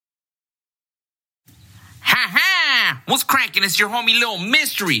Ha! What's cracking? It's your homie Lil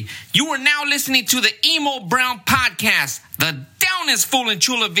Mystery. You are now listening to the Emo Brown Podcast, the downest fool in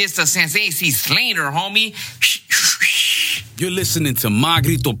Chula Vista since AC Slater, homie. You're listening to My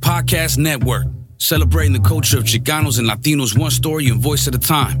Grito Podcast Network, celebrating the culture of Chicanos and Latinos one story and voice at a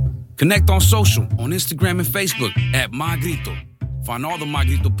time. Connect on social, on Instagram and Facebook at My Grito. Find all the My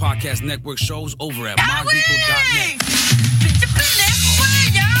Grito Podcast Network shows over at mygrito.net.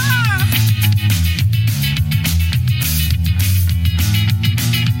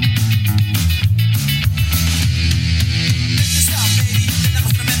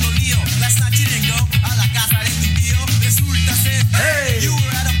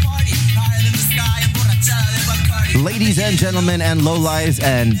 Ladies and gentlemen and lowlives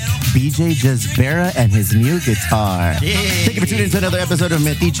and BJ Jasbera and his new guitar. Yeah. Thank you for tuning in to another episode of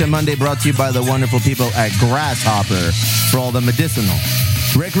Metiche Monday, brought to you by the wonderful people at Grasshopper for all the medicinal,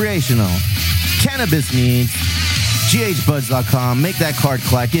 recreational, cannabis needs. GHbuds.com. Make that card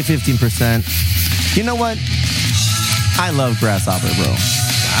clack. Get 15%. You know what? I love Grasshopper, bro.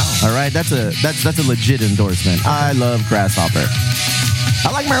 Wow. All right, that's a legit endorsement. I love Grasshopper.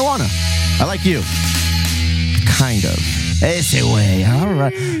 I like marijuana. I like you. Kind of. Ese way. All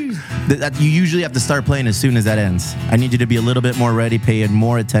right. You usually have to start playing as soon as that ends. I need you to be a little bit more ready, paying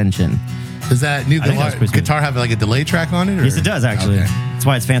more attention. Does that new guitar have like a delay track on it? Or? Yes, it does, actually. Okay. That's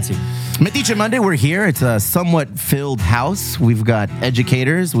why it's fancy. Metiche Monday, we're here. It's a somewhat filled house. We've got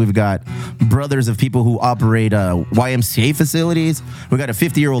educators. We've got brothers of people who operate YMCA facilities. We got a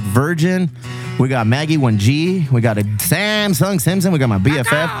 50-year-old virgin. We got Maggie 1G. We got a Samsung Simpson. We got my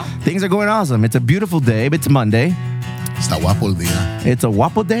BFF. Things are going awesome. It's a beautiful day, but it's Monday. Está guapo el día. It's a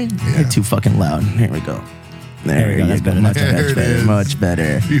guapo day? Yeah. You're too fucking loud. Here we go. There we go. That's better. Much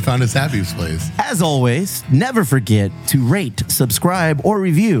better. You found his happiest place. As always, never forget to rate, subscribe, or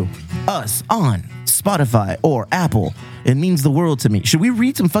review us on Spotify or Apple. It means the world to me. Should we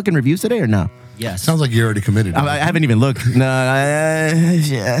read some fucking reviews today or no? Yes. Sounds like you're already committed. I haven't even looked. No.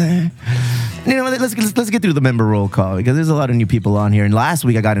 Yeah. You know, let's get through the member roll call because there's a lot of new people on here. And last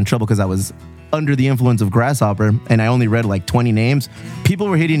week I got in trouble because I was under the influence of Grasshopper and I only read like 20 names. People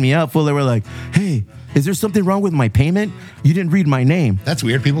were hitting me up. They were like, "Hey, is there something wrong with my payment? You didn't read my name." That's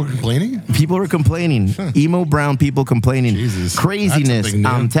weird. People are complaining? People are complaining. Emo Brown people complaining. Jesus. Craziness.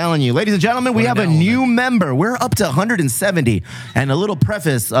 I'm telling you. Ladies and gentlemen, we have a new member. We're up to 170. And a little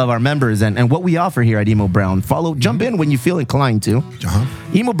preface of our members and what we offer here at Emo Brown. Jump in when you feel inclined to.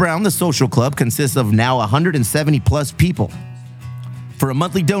 Emo Brown, the social club, consists of now 170 plus people. For a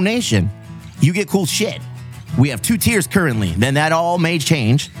monthly donation, you get cool shit. We have 2 tiers currently. Then that all may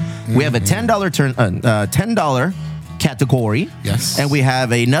change. We have a $10 category. Yes. And we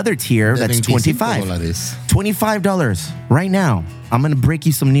have another tier that's $25. $25 right now. I'm going to break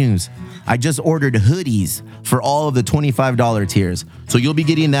you some news. I just ordered hoodies for all of the $25 tiers. So you'll be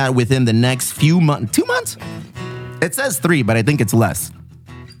getting that within the next few months. 2 months? It says 3, but I think it's less.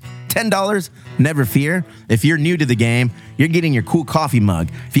 $10, never fear. If you're new to the game, you're getting your cool coffee mug.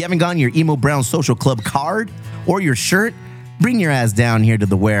 If you haven't gotten your Emo Brown Social Club card or your shirt, bring your ass down here to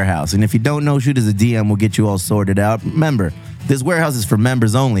the warehouse. And if you don't know, shoot us a DM. We'll get you all sorted out. Remember, this warehouse is for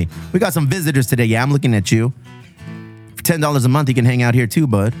members only. We got some visitors today. Yeah, I'm looking at you. For $10 a month, you can hang out here too,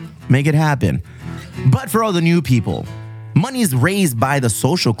 bud. Make it happen. But for all the new people, monies raised by the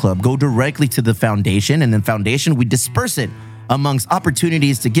social club go directly to the foundation, and then foundation, we disperse it amongst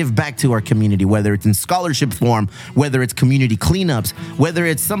opportunities to give back to our community, whether it's in scholarship form, whether it's community cleanups, whether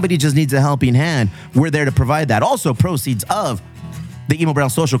it's somebody just needs a helping hand, we're there to provide that. Also, proceeds of the Emo Brown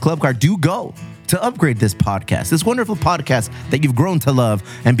Social Club card do go to upgrade this podcast, this wonderful podcast that you've grown to love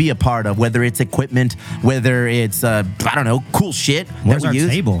and be a part of, whether it's equipment, whether it's, cool shit Where's that we our use.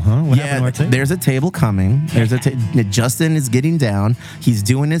 Table, huh? What happened to our table? There's a table coming. Justin is getting down. He's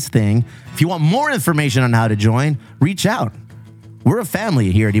doing his thing. If you want more information on how to join, reach out. We're a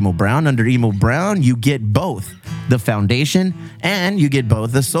family here at Emo Brown. Under Emo Brown, you get both the foundation and you get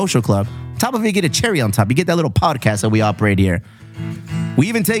both the social club. Top of it, you get a cherry on top. You get that little podcast that we operate here. We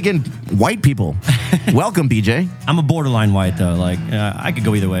even take in white people. Welcome, BJ. I'm a borderline white, though. I could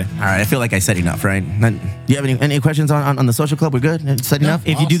go either way. All right, I feel like I said enough, right? Do you have any questions on the social club? We're good? Said enough?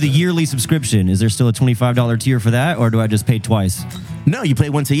 If you do the yearly subscription, is there still a $25 tier for that, or do I just pay twice? No, you pay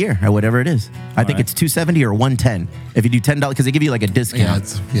once a year or whatever it is. I think it's $270 or $110. If you do $10, because they give you like a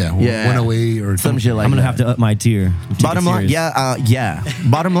discount. Yeah, 108 or some shit like that. I'm going to have to up my tier. Bottom line,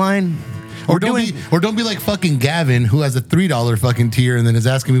 Bottom line, Or don't be like fucking Gavin, who has a $3 fucking tier and then is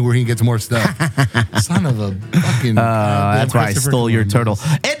asking me where he gets more stuff. Son of a fucking. That's why I stole your turtle.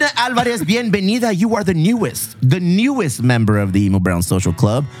 Edna Alvarez, bienvenida. You are the newest member of the Emo Brown Social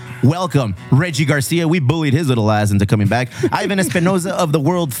Club. Welcome, Reggie Garcia. We bullied his little ass into coming back. Ivan Espinoza of the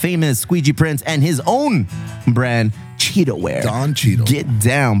world famous Squeegee Prince and his own brand, Cheeto Wear. Don Cheeto. Get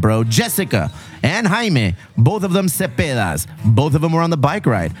down, bro. Jessica and Jaime, both of them Cepedas. Both of them were on the bike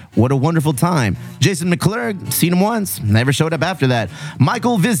ride. What a wonderful time. Jason McClurg, seen him once, never showed up after that.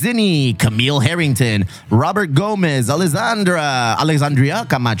 Michael Vizzini, Camille Harrington, Robert Gomez, Alexandria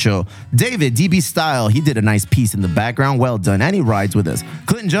Camacho, David, DB Style. He did a nice piece in the background. Well done. And he rides with us.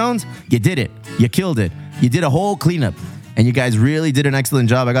 Clinton Jones, you did it. You killed it. You did a whole cleanup. And you guys really did an excellent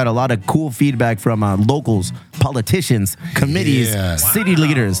job. I got a lot of cool feedback from locals, politicians, committees, city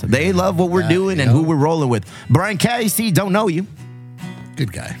leaders. They love what we're doing and who we're rolling with. Brian Casey, don't know you.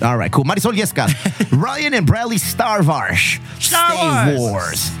 Good guy. All right, cool. Marisol Yesca, Ryan and Bradley Starvarsh. Stay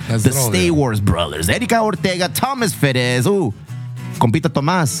Wars. The Stay Wars brothers. Erika Ortega, Thomas Ferez. Ooh. Compita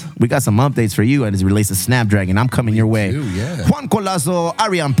Tomas, we got some updates for you as it relates to Snapdragon. I'm coming your way. Juan Colazo,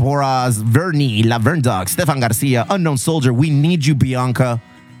 Ariane Porras, Vernie, Laverne Duck, Stefan Garcia, Unknown Soldier. We need you, Bianca.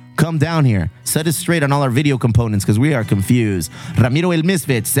 Come down here. Set us straight on all our video components because we are confused. Ramiro El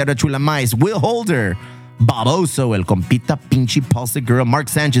Misfit, Sarah Chulamais, Will Holder, Bob Oso, El Compita Pinchi Pulse Girl, Mark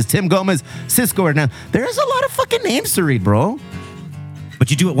Sanchez, Tim Gomez, Cisco Hernan. There's a lot of fucking names to read, bro. But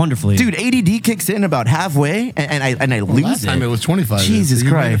you do it wonderfully. Dude, ADD kicks in about halfway, and I lose last time it was 25. Jesus so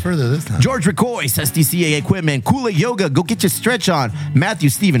you Christ. made it further this time. George Ricois, SDCA Equipment, Kula Yoga, go get your stretch on. Matthew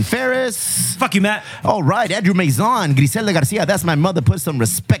Stephen Ferris. Fuck you, Matt. All right, Andrew Maison, Griselda Garcia, that's my mother. Put some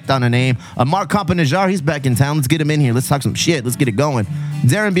respect on her name. Amar Companajar, he's back in town. Let's get him in here. Let's talk some shit. Let's get it going.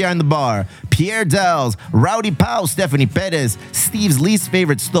 Darren behind the bar. Pierre Dells, Rowdy Powell, Stephanie Perez, Steve's least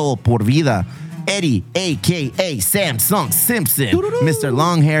favorite stole, Por Vida. Eddie, a.k.a. Samsung Simpson. Mr.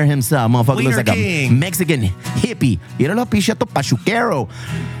 Long Hair himself. Motherfucker looks like a Mexican hippie. Míralo, pichato pachuquero.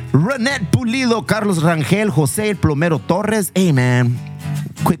 Renette Pulido, Carlos Rangel, Jose El Plomero Torres. Hey, man.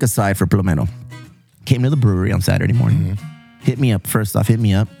 Quick aside for Plomero. Came to the brewery on Saturday morning. Hit me up. First off, hit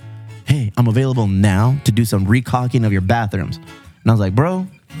me up. Hey, I'm available now to do some recaulking of your bathrooms. And I was like, bro,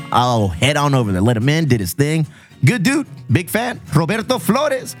 I'll head on over there. Let him in, did his thing. Good dude, big fan. Roberto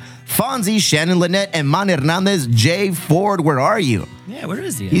Flores, Fonzie, Shannon Lynette, and Man Hernandez. Jay Ford, where are you? Yeah, where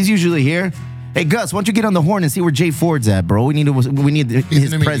is he? He's usually here. Hey, Gus, why don't you get on the horn and see where Jay Ford's at, bro? We need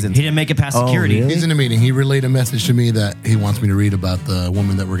his presence. He didn't make it past security. Really? He's in a meeting. He relayed a message to me that he wants me to read about the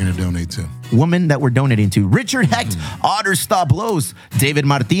woman that we're going to donate to. Woman that we're donating to. Richard Hecht, Otter Stop Los, David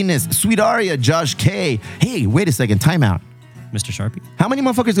Martinez, Sweet Aria, Josh K. Hey, wait a second, timeout. Mr. Sharpie? How many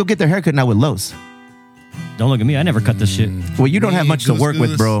motherfuckers go get their haircut now with Los? Don't look at me. I never cut this shit. Well, you don't have much to work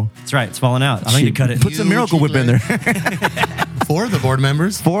with, bro. That's right. It's falling out. I need to cut it. Put some Miracle Whip in there. 4 of the board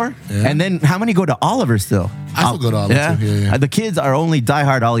members. 4? Yeah. And then how many go to Oliver still? I still go to Oliver too. Yeah. The kids are only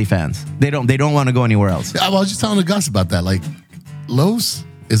diehard Ollie fans. They don't want to go anywhere else. I was just telling Gus about that. Like, Los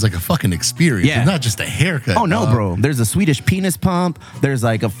is like a fucking experience. Yeah. It's not just a haircut. Oh, no, bro. There's a Swedish penis pump. There's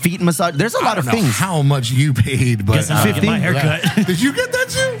like a feet massage. There's a lot of things. How much you paid, but Guess I'll get my haircut. Did you get that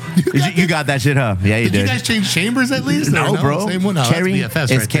too? You got that shit, huh? Yeah, you did. Did you guys change chambers at least? No, bro. Same one. No, Carrie that's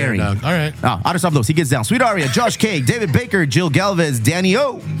BFS is right Carrie. there, dog. All right. Otter Stop Los. He gets down. Sweet Aria, Josh K, David Baker, Jill Galvez, Danny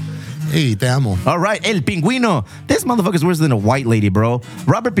O. Hey, te amo. All right, El Pingüino. This motherfucker's worse than a white lady, bro.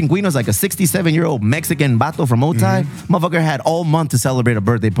 Robert Pingüino's like a 67-year-old Mexican vato from Otay. Motherfucker had all month to celebrate a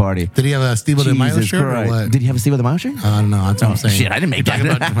birthday party. Did he have a Steve de Mayo shirt or what? Did he have a Steve de Mayo shirt? I don't know. That's what I'm saying. Shit, I didn't make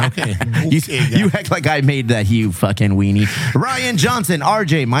that. Okay. You act like I made that, you fucking weenie. Ryan Johnson,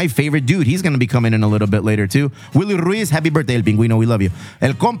 RJ, my favorite dude. He's going to be coming in a little bit later, too. Willie Ruiz, happy birthday, El Pingüino. We love you.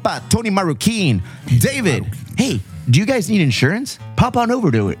 El Compa, Tony Marroquin. David, hey, do you guys need insurance? Pop on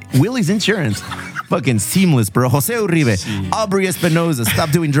over to it. Willie's Insurance. Fucking seamless, bro. Jose Uribe, Aubrey Espinoza,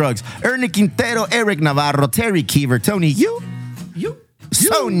 Stop Doing Drugs. Ernie Quintero, Eric Navarro, Terry Kiever, Tony, you.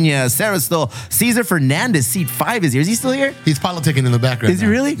 Sonia, Sarah Stoll, Cesar Fernandez, seat 5 is here. Is he still here? He's politicking in the background. Is he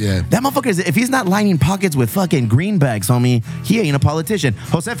really? Yeah. That motherfucker, if he's not lining pockets with fucking greenbacks, homie, he ain't a politician.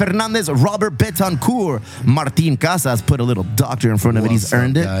 Jose Fernandez, Robert Betancourt, Martin Casas, put a little doctor in front of it. He's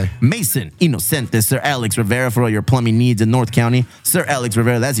earned it. Guy? Mason Inocente, Sir Alex Rivera for all your plumbing needs in North County. Sir Alex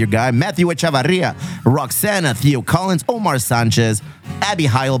Rivera, that's your guy. Matthew Echavarria, Roxana, Theo Collins, Omar Sanchez, Abby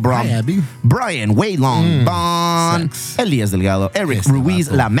Heilbrom, Hi, Abby. Brian Waylong, Bon, Elias Delgado, Eric Ruiz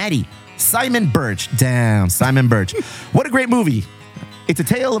Lameri, Simon Birch. Damn, Simon Birch. What a great movie. It's a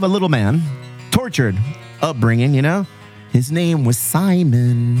tale of a little man, tortured upbringing, you know? His name was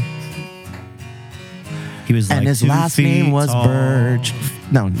Simon. He was And like his 2 last feet name was tall. Birch.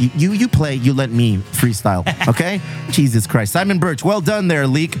 No, you play. You let me freestyle. Okay. Jesus Christ. Simon Birch. Well done there,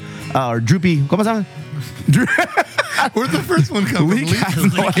 Leak. Or Droopy. ¿Cómo se llama? Where'd the first one come Leak. from?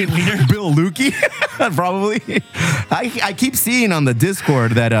 Bill Lukey. Probably. I keep seeing on the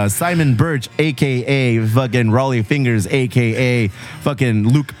Discord that Simon Birch, a.k.a. fucking Raleigh Fingers, a.k.a. fucking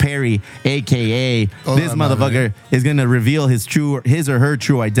Luke Perry, a.k.a. this motherfucker is going to reveal his or her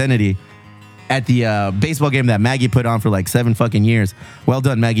true identity at the baseball game that Maggie put on for like 7 fucking years. Well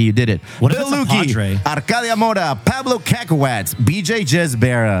done, Maggie. You did it. What Bill if it's a Padre? Arcadia Mora, Pablo Cacahuats, BJ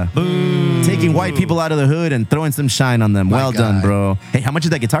Jesbera. Taking white people out of the hood and throwing some shine on them. Well done, bro. Hey, how much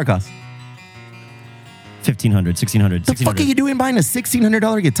did that guitar cost? $1,500, $1,600. The fuck are you doing buying a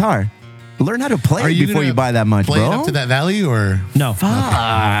 $1,600 guitar? Learn how to play it before you buy that much, play bro. it up to that value or No.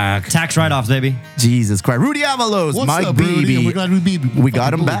 Fuck. Tax write-offs, baby. Jesus Christ. Rudy Avalos, What's Mike up, Rudy? Beebe. Oh my God, We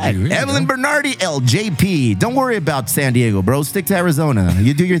got him back. Evelyn Bernardi, LJP. Don't worry about San Diego, bro. Stick to Arizona.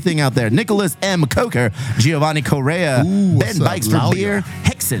 You do your thing out there. Nicholas M. Coker, Giovanni Correa, Ben up, Bikes for Laulia? Beer,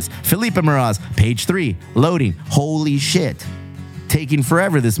 Hexes, Felipe Miraz, page 3, loading. Holy shit. Taking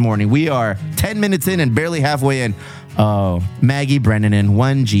forever this morning. We are 10 minutes in and barely halfway in. Oh, Maggie Brennan in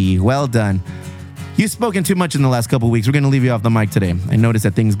 1G. Well done. You've spoken too much in the last couple of weeks. We're going to leave you off the mic today. I noticed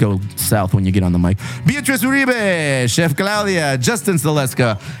that things go south when you get on the mic. Beatrice Uribe, Chef Claudia, Justin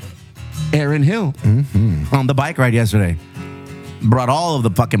Zaleska, Aaron Hill on the bike ride yesterday. Brought all of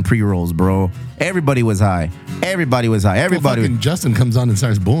the fucking pre-rolls, bro. Everybody was high. Everybody. Fucking Justin comes on and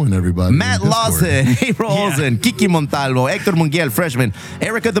starts bullying everybody. Matt Lawson, April Olsen, Kiki Montalvo, Hector Munguel, freshman,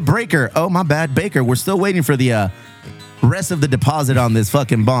 Erica the Breaker. Oh, my bad, Baker. We're still waiting for the rest of the deposit on this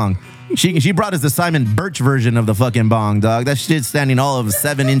fucking bong. She brought us the Simon Birch version of the fucking bong, dog. That shit's standing all of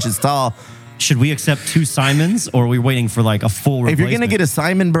 7 inches tall. Should we accept 2 Simons, or are we waiting for like a full replacement? If you're going to get a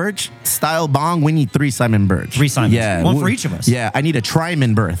Simon Birch style bong, we need 3 Simon Birch. 3 Simons. Yeah. One for each of us. Yeah, I need a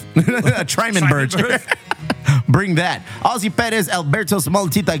Triman birth. A Triman Birch. Bring that. Ozzy Perez, Alberto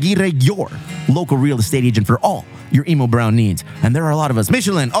Smoltita Aguirre, your local real estate agent for all your Emo Brown needs. And there are a lot of us.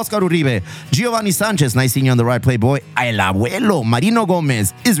 Michelin, Oscar Uribe, Giovanni Sanchez, nice seeing you on the ride, Playboy. El Abuelo, Marino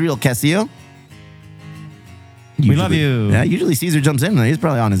Gomez, Israel Castillo. We love you. Yeah, usually Caesar jumps in. He's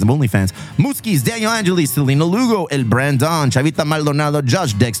probably on his OnlyFans. Muskis, Daniel Angelis, Selena Lugo, El Brandon, Chavita Maldonado,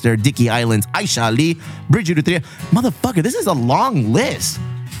 Josh Dexter, Dicky Islands, Aisha Ali, Bridget Utria. Motherfucker, this is a long list.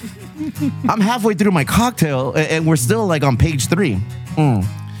 I'm halfway through my cocktail, and we're still like on page 3.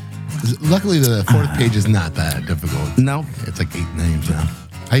 Luckily, the 4th page is not that difficult. No? It's like 8 names now.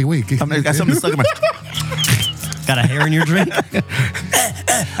 Hey, wait. I got something stuck in my... Got a hair in your drink?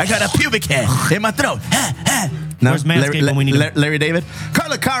 I got a pubic hair in my throat. No, Where's Manscaped when we need him? Larry David,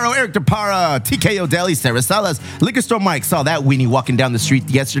 Carla Caro, Eric DePara, TKO Deli, Sarah Salas, Liquor Store Mike. Saw that weenie walking down the street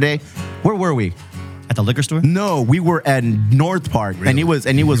yesterday. Where were we? At the liquor store? No, we were at North Park, and he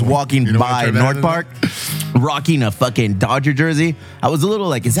was walking by North Park, rocking a fucking Dodger jersey. I was a little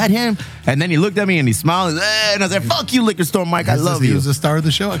like, is that him? And then he looked at me and he smiled, and I was like, fuck you, Liquor Store Mike, I love you. He was the star of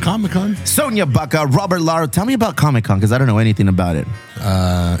the show at Comic-Con. Sonia Baca, Robert Lara. Tell me about Comic-Con, because I don't know anything about it.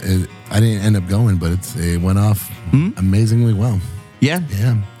 I didn't end up going, but it went off amazingly well. Yeah?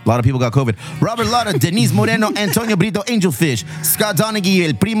 Yeah. A lot of people got COVID. Robert Lara, Denise Moreno, Antonio Brito, Angelfish, Scott Donaghy,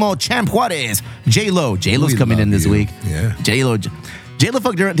 El Primo, Champ Juarez, J-Lo. J-Lo's coming in this week. Yeah. J-Lo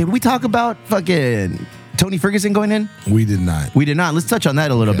fucked around. Did we talk about fucking Tony Ferguson going in? We did not. We did not. Let's touch on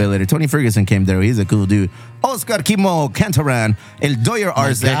that a little bit later. Tony Ferguson came there. He's a cool dude. Oscar Kimo Cantaran, El Doyer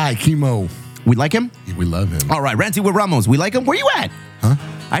Arce. Guy, Chemo. We like him? We love him. All right, Ranty with Ramos. We like him? Where you at? Huh?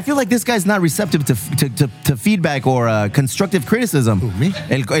 I feel like this guy's not receptive to feedback or constructive criticism. Who, me?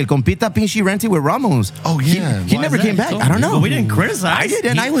 El compita pinche Ranty with Ramos. Oh, yeah. He Why never is came that? back. I don't know. Well, we didn't criticize. I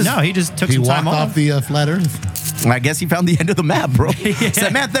didn't. He just took He some time walked off. off the flat earth. I guess he found the end of the map, bro.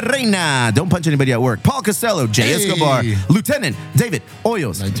 Samantha Reina. Don't punch anybody at work. Paul Costello. Jay Hey. Escobar. Lieutenant David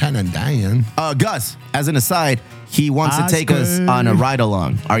Hoyos. Lieutenant Diane. Gus, as an aside, he wants to take us on a ride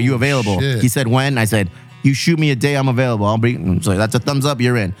along. Are you available? Shit. He said when? I said, you shoot me a day, I'm available. I'll be. So that's a thumbs up.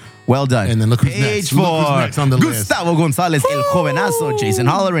 You're in. Well done. And then look who's Page next. Look 4. who's next on the list. Gustavo Gonzalez, El Jovenazo, Jason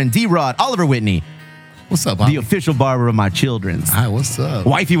Holleran, D-Rod, Oliver Whitney, What's up, the Bobby? official barber of my children's. Hi, what's up?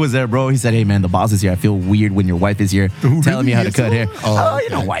 Wifey was there, bro. He said, hey, man, the boss is here. I feel weird when your wife is here telling me how to Yes, cut hair. oh, You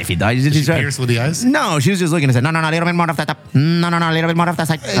know, okay. wifey, dog. Did she pierce with the eyes? No, she was just looking and said, no, a little bit more off the top. No, a little bit more off the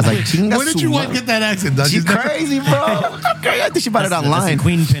side. I was like, chinga Where did your su wife madre. get that accent? Dog? She's She's never- crazy, bro. I think she bought it That's online. a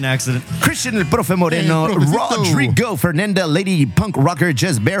queen pin accident. Christian El Profe Moreno, Hey, Profecito. Rodrigo Fernanda, Lady Punk Rocker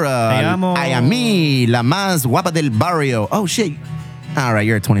Jezbera, Te amo. Ayami, La Más Guapa del Barrio. Oh, shit. All right,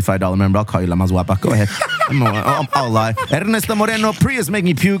 you're a $25 member. I'll call you La Más Guapa. Go ahead. I'll lie. Ernesto Moreno, Prius Make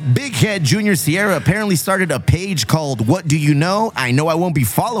Me Puke, Big Head Junior Sierra apparently started a page called What Do You Know? I know I won't be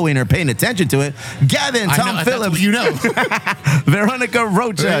following or paying attention to it. Gavin, Tom Phillips. You know. Veronica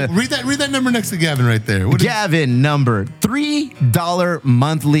Rocha. Read that number next to Gavin right there. Gavin number $3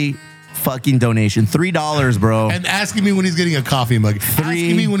 monthly fucking donation. $3, bro. And asking me when he's getting a coffee mug.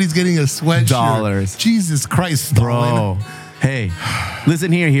 Asking me when he's getting a sweatshirt. Jesus Christ, Stalin. Bro. Hey,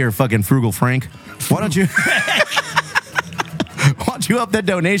 listen here, fucking Frugal Frank. Why don't you up that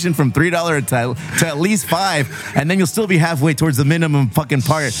donation from $3 to at least $5, and then you'll still be halfway towards the minimum fucking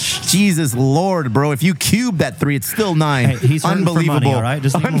part. Jesus Lord, bro. If you cube that 3, it's still 9. Hey, he's unbelievable. For money, all right?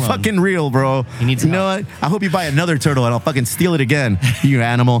 Just leave him alone. Unfucking real, bro. He needs you know what? I hope you buy another turtle and I'll fucking steal it again, you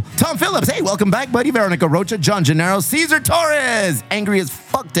animal. Tom Phillips, hey, welcome back, buddy. Veronica Rocha, John Gennaro, Cesar Torres, angry as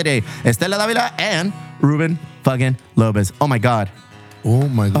fuck today. Estela Davila and Ruben fucking Lopez. Oh my God. Oh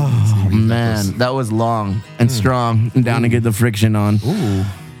my God. Oh man, that was long and strong and down to get the friction on. Ooh.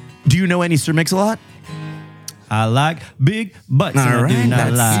 Do you know any Sir Mix-a-Lot? I like big butts, and All I do right, not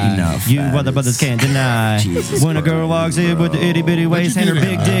that's lie. enough. You That other brothers can't deny. Jesus When a girl walks in with the itty bitty waist and her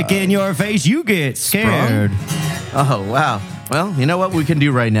big dick in your face, you get scared. Oh wow. Well, you know what we can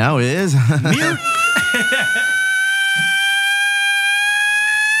do right now is Mute.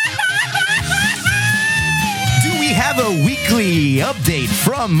 have a weekly update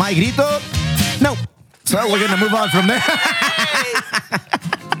from My Grito? Nope. So we're going to move on from there.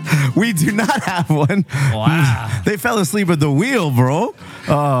 We do not have one. Wow. They fell asleep at the wheel, bro.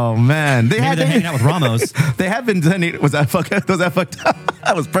 Oh, man. Maybe they're hanging out with Ramos. They have been sending... Was that fucked up?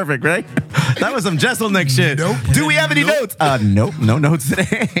 That was perfect, right? That was some Jesselneck shit. Nope. Do we have any notes? Nope. No notes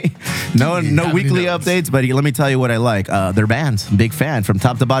today. No weekly updates, but let me tell you what I like. Their bands. Big fan from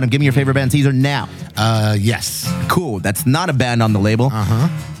top to bottom. Give me your favorite band teaser now. Yes. Cool. That's not a band on the label.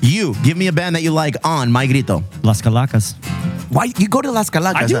 You, give me a band that you like on My Grito. Las Calacas. Why you go to Las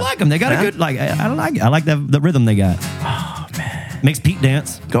Calacas? I do like them. They got a good I like the rhythm they got. Oh man, makes Pete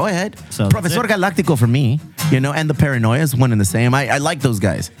dance. Go ahead. So Professor Galactico for me, and the Paranoia is one and the same. I like those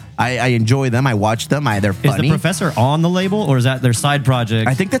guys. I enjoy them. I watch them. They're funny. Is the Professor on the label or is that their side project?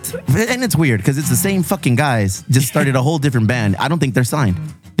 I think and it's weird because it's the same fucking guys. Just started a whole different band. I don't think they're signed.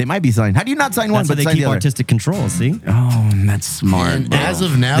 They might be signed. How do you not sign one but they sign keep the other? artistic control, see? Oh, that's smart. And as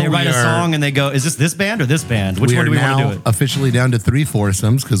of now, they write a song and they go, is this band or this band? Which one do we want to do it? Officially down to 3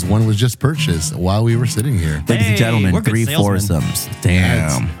 foursomes because one was just purchased while we were sitting here. Ladies and gentlemen, 3 foursomes.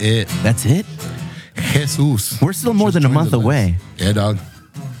 Damn. That's it? Jesus. We're still more than a month away. Yeah, dog.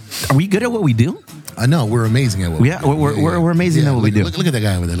 Are we good at what we do? I know. We're amazing at what we do. We're amazing at what we do. Look at that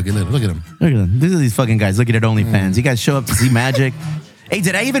guy over there. Look at him. Look at them. These are these fucking guys. Look at OnlyFans. You guys show up to see magic. Hey,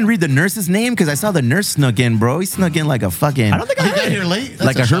 did I even read the nurse's name? Because I saw the nurse snuck in, bro. He snuck in like a fucking... I don't think I got here late. That's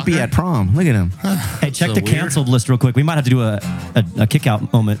like a herpy at prom. Look at him. Hey, check the canceled list real quick. We might have to do a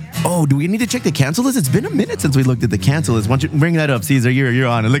kick-out moment. Oh, do we need to check the cancel list? It's been a minute since we looked at the cancel list. Why don't you bring that up, Caesar? You're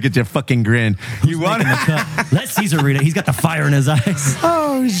on it. Look at your fucking grin. You want it? Let Caesar read it. He's got the fire in his eyes.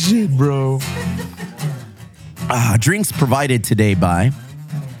 Oh, shit, bro. Drinks provided today by...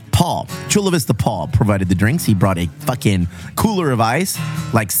 Paul, Chula Vista Paul provided the drinks. He brought a fucking cooler of ice,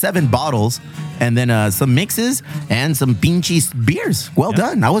 like 7 bottles, and then some mixes and some pinche beers. Well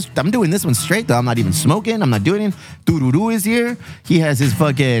done. I'm doing this one straight though. I'm not even smoking. I'm not doing it. Tururu is here. He has his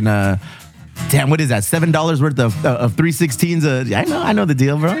fucking damn. What is that? $7 worth of 316s. I know the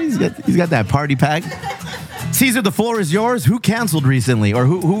deal, bro. He's got that party pack. Caesar, the floor is yours. Who canceled recently, or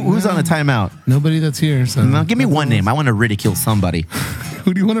who's on a timeout? Nobody that's here. So no, give me one name. I want to ridicule somebody.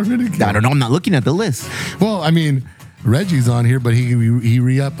 Who do you want to ridicule? I don't know. I'm not looking at the list. Well, I mean, Reggie's on here, but he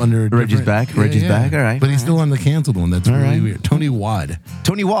re-up under... Reggie's back. Reggie's back. All right. But he's still on the canceled one. That's really weird. Tony Wad.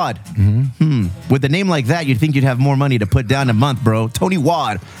 Tony Wad. With a name like that, you'd think you'd have more money to put down a month, bro. Tony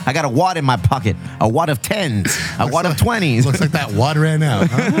Wad. I got a wad in my pocket. A wad of 10s. A wad of 20s. Looks like that wad ran out.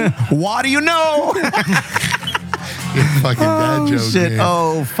 Huh? What do you know? Fucking dad joke. Shit. Man.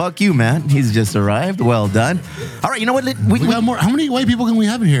 Oh, fuck you, man. He's just arrived. Well done. All right, you know what? We got more. How many white people can we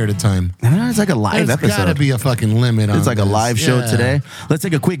have in here at a time? It's like a live episode. There's got to be a fucking limit on It's like this. A live show today. Let's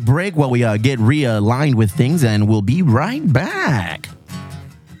take a quick break while we get realigned with things, and we'll be right back.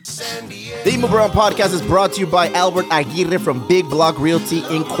 The Emo Brown Podcast is brought to you by Albert Aguirre from Big Block Realty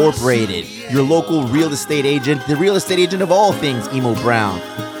Incorporated, your local real estate agent, the real estate agent of all things Emo Brown.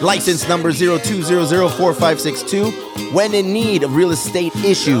 License number 02004562. When in need of real estate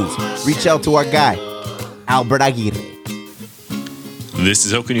issues, reach out to our guy, Albert Aguirre. This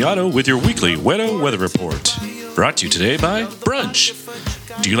is El Cunado with your weekly Weather Report. Brought to you today by Brunch.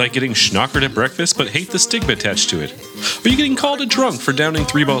 Do you like getting schnockered at breakfast but hate the stigma attached to it? Are you getting called a drunk for downing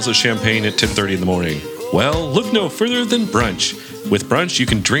 3 bottles of champagne at 10:30 in the morning? Well, look no further than Brunch. With Brunch, you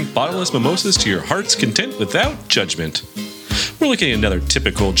can drink bottomless mimosas to your heart's content without judgment. We're looking at another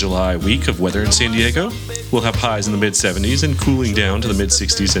typical July week of weather in San Diego. We'll have highs in the mid-70s and cooling down to the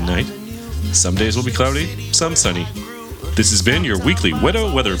mid-60s at night. Some days will be cloudy, some sunny. This has been your weekly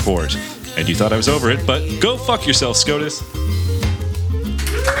Wedo Weather Report. And you thought I was over it, but go fuck yourself, SCOTUS.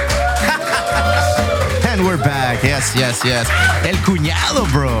 And we're back. Yes. El Cuñado,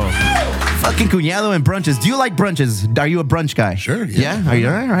 bro. Fucking Cuñado and brunches. Do you like brunches? Are you a brunch guy? Sure, yeah. Are you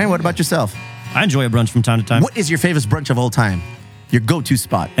all right? What about yourself? I enjoy a brunch from time to time. What is your favorite brunch of all time? Your go-to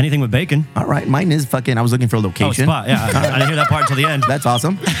spot? Anything with bacon. All right. Mine is fucking, I was looking for a location. Oh, spot. Yeah, I didn't hear that part until the end. That's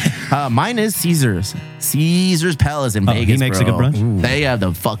awesome. Mine is Caesar's. Caesar's Palace in Vegas, he makes a good brunch? Ooh. They have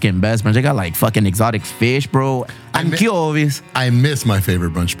the fucking best brunch. They got like fucking exotic fish, bro. Anchovies. I miss my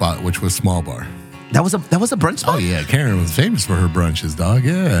favorite brunch spot, which was Small Bar. That was a brunch spot? Oh, yeah. Karen was famous for her brunches, dog.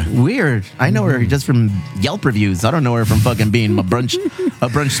 Yeah. Weird. I know her just from Yelp reviews. I don't know her from fucking being a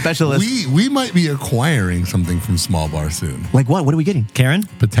brunch specialist. We might be acquiring something from Small Bar soon. Like what? What are we getting? Karen?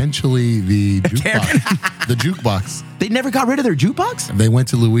 Potentially the jukebox. The jukebox. They never got rid of their jukebox? They went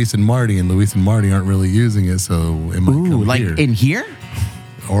to Luis and Marty, and Luis and Marty aren't really using it, so it might come like here. in here?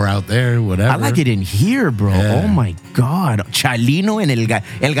 Or out there, whatever. I like it in here, bro. Yeah. Oh my God. Chalino and El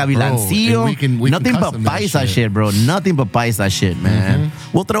Gavilancillo. We can Nothing but custom that paisa shit. shit, bro. Nothing but paisa shit, man.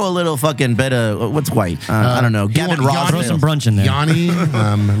 We'll throw a little fucking bit of, what's white? I don't know. Gavin Ross. Throw some brunch in there. Yanni,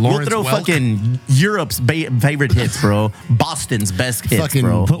 Lawrence We'll throw Welk. fucking Europe's favorite hits, bro. Boston's best hits, Fucking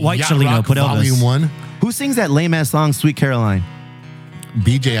bro. Put White Yacht Chalino, Rock put Elvis. Volume 1. Who sings that lame-ass song, Sweet Caroline?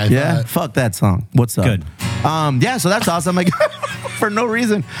 BJ, I Yeah, thought. fuck that song. What's up? Good. Yeah, so that's awesome. Like, for no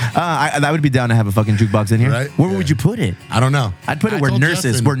reason. I would be down to have a fucking jukebox in here. Right? Where Yeah. would you put it? I don't know. I'd put it I where told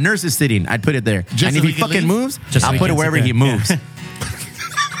nurses sitting. I'd put it there. Just and so if he he can fucking leave? moves, Just so I'll he put it can't wherever sit he there. moves.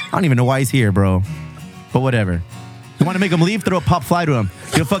 I don't even know why he's here, bro. But whatever. You want to make him leave? Throw a pop fly to him.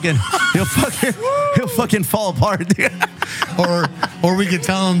 He'll fucking fall apart. Or we could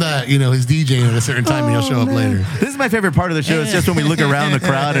tell him that, he's DJing at a certain time and he'll show up later. This is my favorite part of the show. It's just when we look around the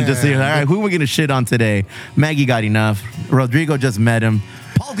crowd and just see, all right, who are we going to shit on today? Maggie got enough. Rodrigo just met him.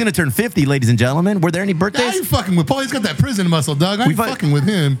 Paul's going to turn 50, ladies and gentlemen. Were there any I birthdays? ain't fucking with Paul. He's got that prison muscle, dog. I ain't fucking with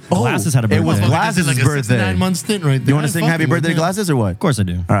him. Glasses had a It was birthday. Glasses' Like a birthday. 9-month stint right there. You want I to sing ain't Happy fucking with Birthday, him. Glasses, or what? Of course I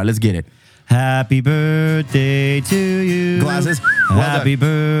do. All right, let's get it. Happy birthday to you. Glasses. Happy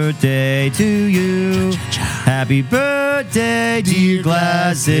birthday to you. Happy birthday, dear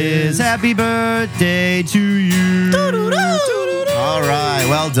Glasses. Happy birthday to you. All right,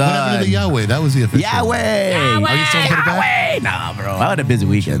 well What happened to done. the Yahweh? That was the official. Yahweh. Are you still put it back? Nah, bro. I had a busy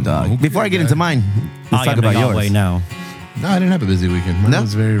weekend, dog. Before I get into mine, let's I'll talk get about Yahweh yours. now. No, I didn't have a busy weekend. Mine No?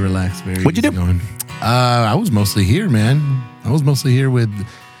 was very relaxed. Very What'd you do? easygoing. I was mostly here, man. I was mostly here with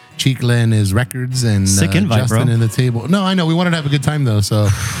Chicla and his records and Sick invite, Justin bro. and the table. No, I know. We wanted to have a good time, though, so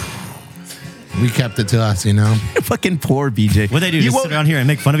we kept it to us, Fucking poor BJ. What they do? Just sit around here and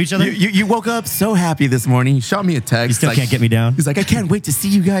make fun of each other? You woke up so happy this morning. He shot me a text. You still can't get me down. He's like, I can't wait to see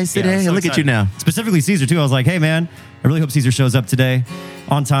you guys Yeah, today. I'm so Look at you excited. now. Specifically Caesar, too. I was like, hey, man, I really hope Caesar shows up today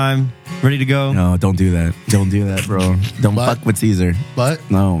on time, ready to go. No, don't do that. Don't do that, bro. Don't But- fuck with Caesar. But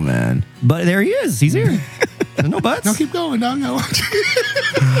No, man. But there he is. He's here. There's no buts. no, keep going, dog. No,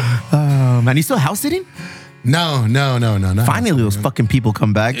 Man, you still house sitting? no. Not Finally, those fucking people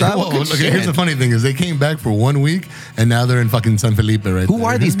come back. dog. Whoa, Good okay, shit. here's the funny thing is they came back for 1 week and now they're in fucking San Felipe right Who there.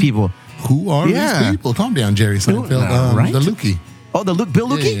 are these people? Who are Yeah. these people? Calm down, Jerry Seinfeld. Right? The Lukey. Oh, the Bill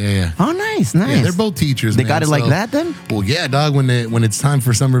Lukey? Yeah. Oh, nice. Yeah, they're both teachers. They man, got it like so- that then? Well, yeah, dog. When it's time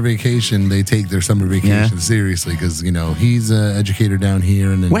for summer vacation, they take their summer vacation Yeah. seriously because he's an educator down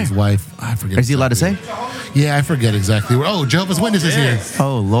here, and then Where? his wife. I forget. Is he allowed to say? exactly. Yeah, I forget exactly where. Oh, Jehovah's Witness is here.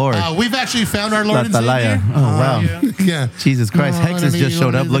 Oh, Lord. We've actually found our Lord La and Savior. Talaya. Oh, wow. Yeah. Jesus Christ. Hex has just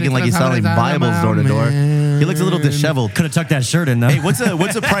showed up looking like he's selling Bibles door to door. He looks a little disheveled. Could have tucked that shirt in, though. Hey, what's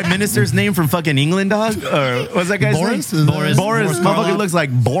a prime minister's name from fucking England, dog? Or what's that guy's Boris? name? Is that- Boris. Boris Motherfucker Karloff. looks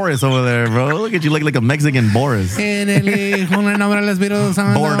like Boris over there, bro. Look at you, look like a Mexican Boris. Bordas.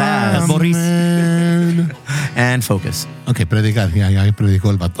 Boris. And focus. Okay, predicar. Yeah, predicó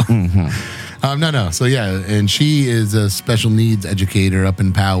el vato. No. So, yeah, and she is a special needs educator up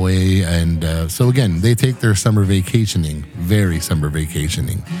in Poway. And so, again, they take their summer vacationing, very summer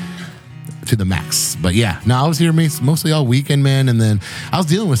vacationing, to the max. But, yeah, no, I was here mostly all weekend, man. And then I was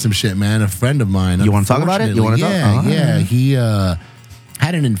dealing with some shit, man. A friend of mine. You wanna talk about it? You wanna talk? unfortunately, Oh, yeah. He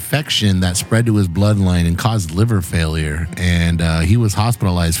had an infection that spread to his bloodline and caused liver failure. And he was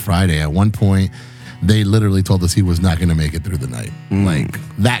hospitalized Friday. At one point, they literally told us he was not going to make it through the night. Like,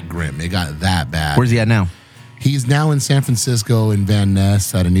 that grim. It got that bad. Where's he at now? He's now in San Francisco in Van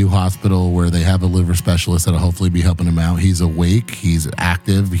Ness at a new hospital where they have a liver specialist that'll hopefully be helping him out. He's awake. He's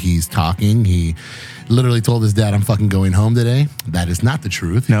active. He's talking. He literally told his dad, I'm fucking going home today. That is not the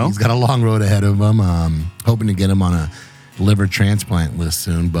truth. No. He's got a long road ahead of him. Hoping to get him on a liver transplant list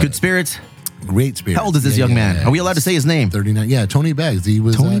soon. But Good spirits. Great spirit. How old is this young man? Are we allowed to say his name? 39. Yeah, Tony Baggs. He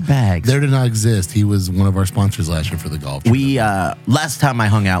was Tony Baggs. There Did Not Exist. He was one of our sponsors last year for the golf. We last time I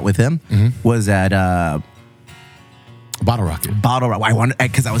hung out with him was at Bottle Rocket. I wanted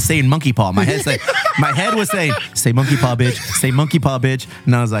because I was saying monkey paw. My head was saying say monkey paw, bitch. Say monkey paw, bitch.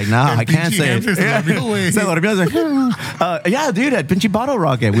 And I was like, nah, I can't say it. I was like, yeah, dude, at Pinchy Bottle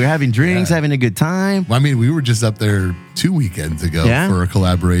Rocket, we were having drinks, having a good time. Well, I mean, we were just up there 2 weekends ago for a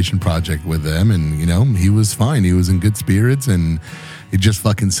collaboration project with them, and he was fine. He was in good spirits, and it just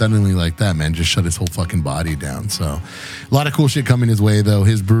fucking suddenly like that, man, just shut his whole fucking body down. So a lot of cool shit coming his way, though.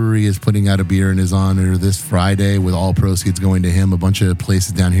 His brewery is putting out a beer in his honor this Friday with all proceeds going to him. A bunch of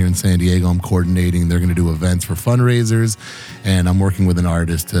places down here in San Diego I'm coordinating. They're going to do events for fundraisers, and I'm working with an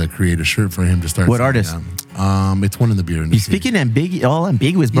artist to create a shirt for him to start. What artist? It's one in the beer industry. You're speaking all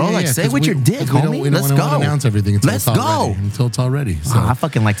ambiguous, bro. Say with your dick, homie. We don't want to announce everything until it's all ready. So I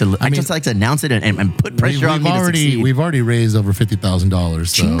fucking like to. I just like to announce it and put pressure on me to succeed. We've already raised over $50,000.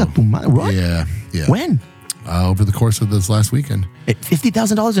 So what? Yeah. When? Over the course of this last weekend.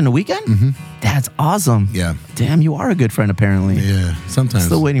 $50,000 in a weekend? Mm-hmm. That's awesome. Yeah. Damn, you are a good friend, apparently. Yeah, sometimes.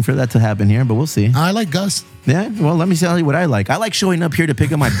 Still waiting for that to happen here, but we'll see. I like Gus. Yeah, well, let me tell you what I like. I like showing up here to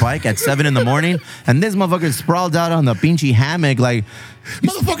pick up my bike at 7 in the morning, and this motherfucker sprawled out on the pinchy hammock like,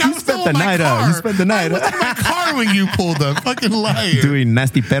 motherfucker, you spent the night out. You spent the night out. I was in my car when you pulled up. Fucking liar. Doing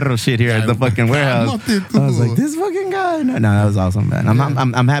nasty perro shit here at the fucking warehouse. I was like, this fucking guy. No, that was awesome, man.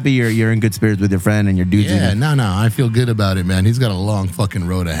 I'm happy you're in good spirits with your friend and your dudes. Yeah, no, I feel good about it, man. He's got a long fucking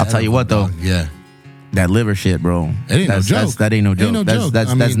road ahead. I'll tell you what, though. Yeah. That liver shit, bro. It ain't no joke. That ain't no joke.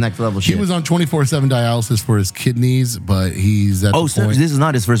 That's next level shit. He was on 24/7 dialysis for his kidneys, but he's at the point. This is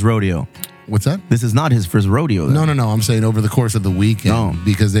not his first rodeo. What's that? This is not his first rodeo. No. I'm saying over the course of the weekend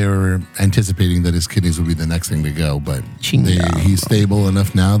because they were anticipating that his kidneys would be the next thing to go. But he's stable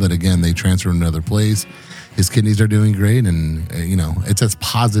enough now that, again, they transfer to another place. His kidneys are doing great, and it's as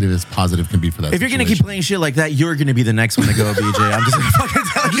positive can be for that. If you're gonna keep playing shit like that, you're gonna be the next one to go, BJ. I'm just gonna fucking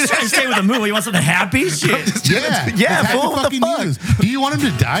tell you. You're trying to stay with the mood. You want something happy? Shit. Yeah. Fool, what the fuck? News. Do you want him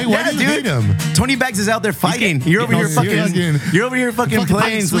to die? Why do you hate him? Tony Baggs is out there fighting. You're over here fucking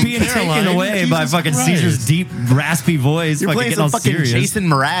playing some being taken away by fucking Caesar's deep, raspy voice. You're playing some fucking serious. Jason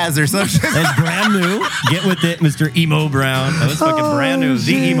Mraz or something. That was brand new. Get with it, Mr. Emo Brown. That was fucking brand new.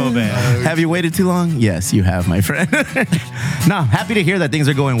 The emo band. Have you waited too long? Yes, you have, my friend. No, happy to hear that things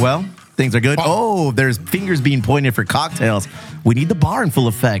are going well. Things are good. Oh, there's fingers being pointed for cocktails. We need the bar in full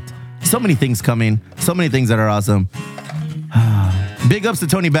effect. So many things coming. So many things that are awesome. Big ups to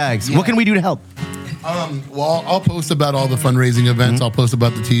Tony Baggs. Yeah. What can we do to help? Well, I'll post about all the fundraising events. Mm-hmm. I'll post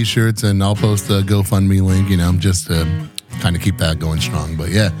about the T-shirts, and I'll post a GoFundMe link, just to kind of keep that going strong. But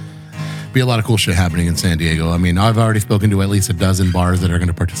yeah, be a lot of cool shit happening in San Diego. I mean, I've already spoken to at least a dozen bars that are going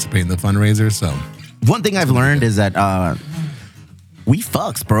to participate in the fundraiser, so... One thing I've learned is that we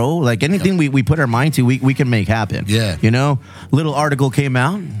fucks, bro. Like anything we put our mind to, we can make happen. Yeah. Little article came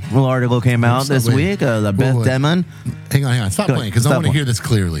out this week. The Beth Demon. Hang on. Stop playing because I want to hear this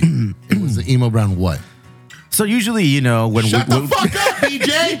clearly. It was the Emo Brown what? So usually, when Shut the fuck up,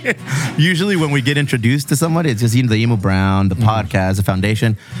 BJ. Usually when we get introduced to somebody, it's just the Emo Brown, the podcast, the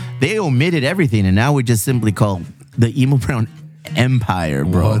foundation. They omitted everything, and now we just simply call the Emo Brown Empire,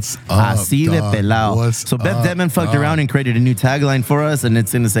 bro. What's up, Así de pelao. So Beth Demon fucked around and created a new tagline for us, and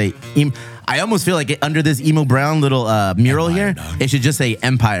it's going to say, I almost feel like under this Emo Brown little mural Empire, here, dog. It should just say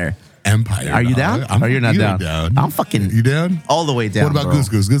Empire. Empire. Are you down? Or you're not down? I'm fucking... You down? All the way down, What about Goose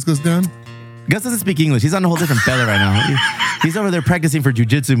Goose? Goose Goose down? Gus doesn't speak English. He's on a whole different fella right now. He's over there practicing for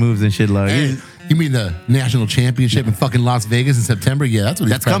jiu-jitsu moves and shit. Like, you mean the national championship in fucking Las Vegas in September? Yeah, that's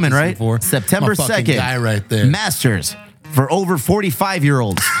what he's coming, right? For. September 2nd. Guy right there. Masters for over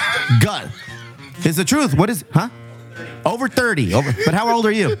 45-year-olds. Gut. It's the truth. What is, Over 30. But how old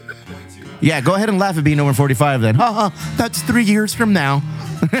are you? Yeah, go ahead and laugh at being over 45 then. That's 3 years from now.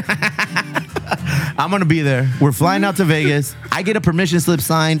 I'm going to be there. We're flying out to Vegas. I get a permission slip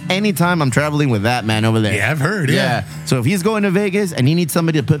signed anytime I'm traveling with that man over there. Yeah, I've heard, yeah. So if he's going to Vegas and he needs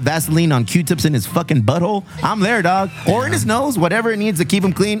somebody to put Vaseline on Q-tips in his fucking butthole, I'm there, dog. Or in his nose, whatever it needs to keep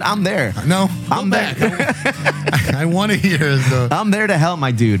him clean, I'm there. No, I'm there. I want to hear it, though. I'm there to help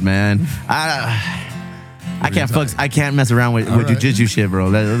my dude, man. I can't mess around with jujitsu shit, bro.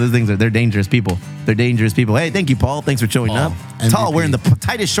 Those things they're dangerous people. They're dangerous people. Hey, thank you, Paul. Thanks for showing up. MVP. Tall, wearing the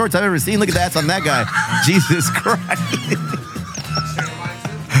tightest shorts I've ever seen. Look at the ass on that guy. Jesus Christ.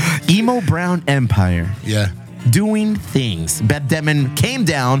 Emo Brown Empire. Yeah. Doing things. Beth Demon came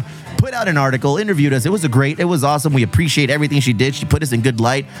down, put out an article, interviewed us. It was awesome. We appreciate everything she did. She put us in good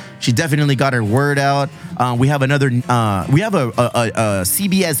light. She definitely got her word out. We have a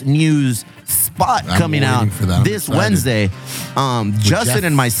CBS News spot coming out this Wednesday. Justin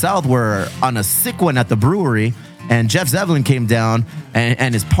and myself were on a sick one at the brewery. And Jeff Zevelin came down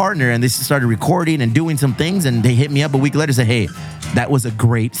and his partner, and they started recording and doing some things. And they hit me up a week later and said, hey, that was a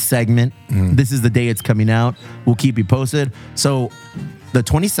great segment. This is the day it's coming out. We'll keep you posted. So the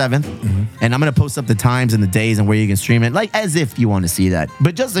 27th, and I'm going to post up the times and the days and where you can stream it, like as if you want to see that.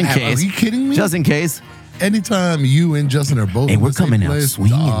 But just in case. Are you kidding me? Just in case. Anytime you and Justin are both Hey, in we're the same coming out place,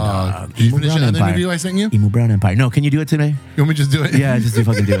 swinging, dog. dog. Did you Emo finish Brown that Empire. interview I sent you? Emo Brown Empire. No, can you do it today? You want me to just do it? Yeah, just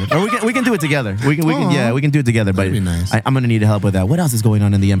fucking do it. Or we can do it together. We can do it together. But That'd be nice. I'm gonna need help with that. What else is going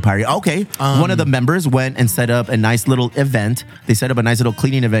on in the Empire? Okay, one of the members went and set up a nice little event. They set up a nice little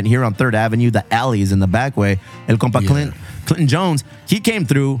cleaning event here on 3rd Avenue. The alleys in the back way. El compa Clinton Jones. He came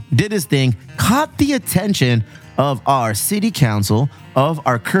through, did his thing, caught the attention of our city council, of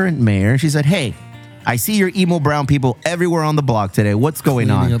our current mayor. She said, hey, I see your emo brown people everywhere on the block today. What's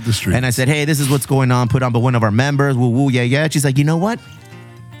going on? Cleaning up the streets. And I said, hey, this is what's going on. Put on by one of our members. Woo, woo, yeah, yeah. She's like, you know what?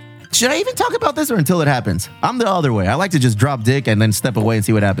 Should I even talk about this or until it happens? I'm the other way. I like to just drop dick and then step away and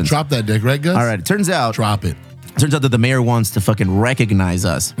see what happens. Drop that dick, right, Gus? All right. It turns out Drop it. that the mayor wants to fucking recognize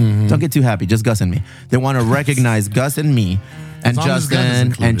us. Don't get too happy. Just Gus and me. They want to recognize Gus and me. And As long as Gus is Justin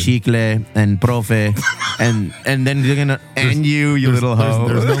included. and Chicle and Profe and then they're gonna and you little hoe.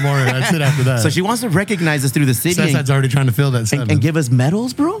 There's no more. That's it after that. So she wants to recognize us through the city Seth's already trying to fill that seven. and give us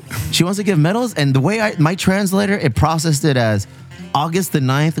medals, bro. She wants to give medals, and the way my translator, it processed it as August the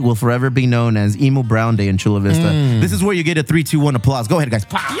 9th will forever be known as Emo Brown Day in Chula Vista. This is where you get a 3, 2, 1 applause. Go ahead, guys.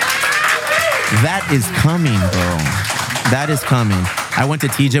 That is coming, bro. That is coming. I went to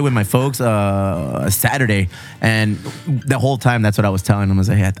TJ with my folks Saturday, and the whole time that's what I was telling them. I was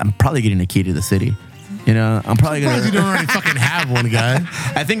like, hey, I'm probably getting a key to the city. You know, I'm probably Surprised you gonna. don't already fucking have one, guy.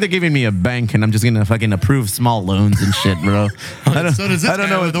 I think they're giving me a bank, and I'm just gonna fucking approve small loans and shit, bro. So does this I don't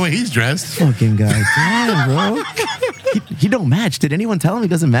know the way he's dressed. fucking guy. Damn, bro. He don't match. Did anyone tell him he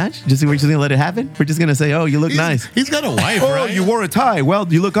doesn't match? We're just gonna let it happen. We're just gonna say, oh, you look nice. He's got a wife, Oh, right? you wore a tie. Well,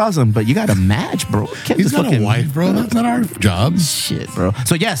 you look awesome, but you got a match, bro. Can't He's just got a fucking- wife, bro. That's not our job. Shit, bro.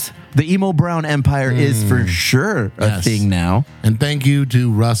 So yes, the Emo Brown Empire is for sure a Yes. thing now. And thank you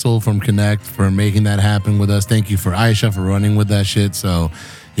to Russell from Connect for making that happen with us. Thank you for Aisha for running with that shit. So,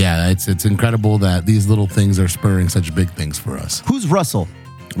 yeah, it's incredible that these little things are spurring such big things for us. Who's Russell?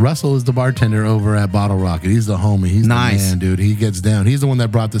 Russell is the bartender over at Bottle Rocket. He's the homie. He's Nice. the man, dude. He gets down. He's the one that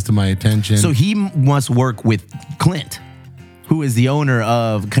brought this to my attention. So he must work with Clint, who is the owner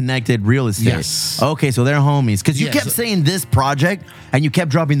of Connected Real Estate. Yes. Okay, so they're homies. Because you Yeah, kept so- saying this project, and you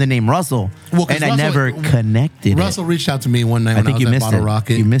kept dropping the name Russell, 'cause and I Russell- never connected Russell it. reached out to me one night I when think I was you at missed Bottle it.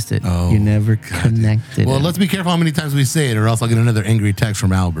 Rocket. You missed it. Oh, You never God. connected Well, it. let's be careful how many times we say it, or else I'll get another angry text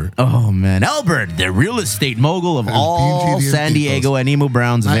from Albert. Oh, man. Albert, the real estate mogul of all beauty of San peoples. Diego and Emo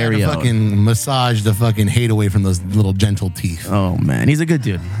Brown's I had very to own. fucking massage the fucking hate away from those little gentle teeth. Oh man, he's a good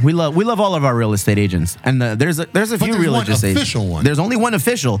dude. We love all of our real estate agents, and there's a few there's real one estate official one. There's only one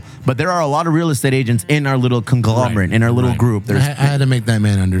official, but there are a lot of real estate agents in our little conglomerate, in our little Right. group. I There's had to make that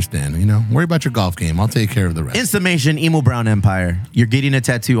man understand. You know, worry about your golf game. I'll take care of the rest. in summation, Emo Brown Empire. You're getting a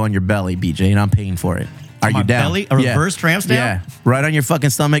tattoo on your belly, BJ, and I'm paying for it. Are On you my down? belly? A reverse tramp stamp? Yeah, right on your fucking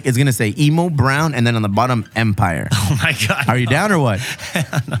stomach. It's gonna say Emo Brown, and then on the bottom Empire. Oh my God. Are you down or what?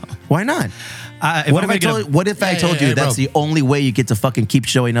 No. Why not? What if I told you Hey, that's bro. the only way you get to fucking keep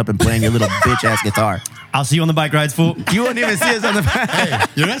showing up and playing your little bitch ass guitar? I'll see you on the bike rides, fool. You won't even see us on the back. Hey,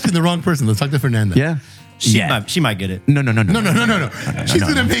 you're asking the wrong person. Let's talk to Fernanda. Yeah. She might get it. No. No. She's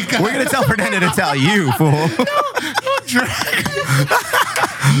gonna make. We're gonna tell Fernanda to tell you, fool.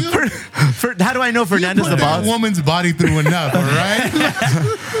 How do I know Fernanda's the Put that boss? woman's body through enough, all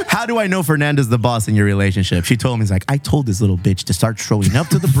right? How do I know Fernanda's the boss in your relationship? She told me, "It's like I told this little bitch to start showing up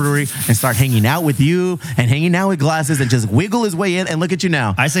to the brewery and start hanging out with you and hanging out with glasses and just wiggle his way in. And look at you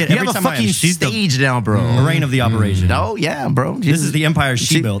now. I say it you every have a time I am. fucking She's the stage now, bro. Reign of the operation. Oh yeah, bro. This is the empire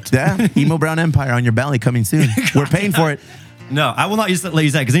she built. Yeah, Emo Brown Empire on your belly coming soon. We're paying for it. No, I will not use that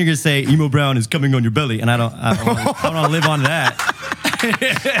lazy because then you're gonna say Emo Brown is coming on your belly, and I don't want to live on that.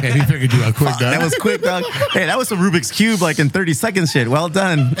 Hey, he figured you out quick, dog. That was quick, dog. Hey, that was some Rubik's Cube like in 30 seconds shit. Well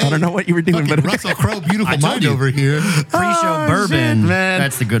done. I don't know what you were doing, but Russell Crowe, beautiful mind over here. Pre-show bourbon, shit, man.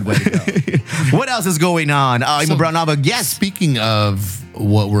 That's the good way to go. What else is going on? Emo Brown Nava, yes. Speaking of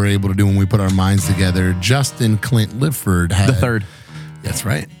what we're able to do when we put our minds together, Justin Clint Lifford had The third. That's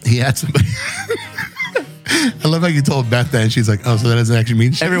right. He had somebody. I love how you told Beth that, and she's like, "Oh, so that doesn't actually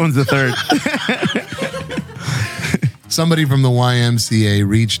mean shit." Everyone's the third. Somebody from the YMCA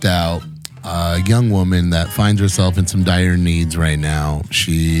reached out. A young woman that finds herself in some dire needs right now.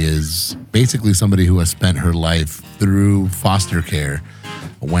 She is basically somebody who has spent her life through foster care.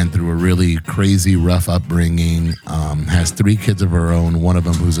 Went through a really crazy, rough upbringing. Has 3 kids of her own. One of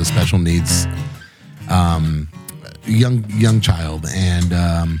them who's a special needs young child,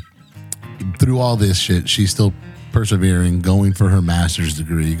 and through all this shit, she's still persevering, going for her master's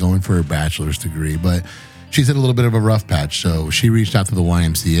degree, going for her bachelor's degree, but she's hit a little bit of a rough patch. So she reached out to the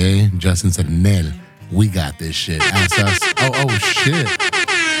YMCA. Justin said, "Nel, we got this shit." Asked us, oh shit.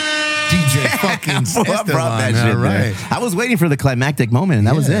 DJ fucking I brought that shit. all right. I was waiting for the climactic moment, and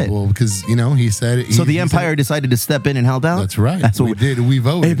that was it. Well, because, he said... So the Empire decided to step in and help out? That's right. That's what we did. We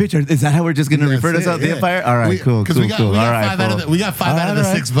voted. Hey, bitch, is that how we're just going to refer to That's ourselves, it, the Empire? All right, cool. We got All right, 5 out of we got 5 out of the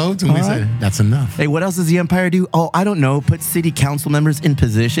 6 votes, and we said, that's enough. Hey, what else does the Empire do? Oh, I don't know. Put city council members in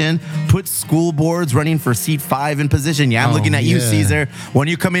position. Put school boards running for seat 5 in position. Yeah, I'm looking at you, Caesar. When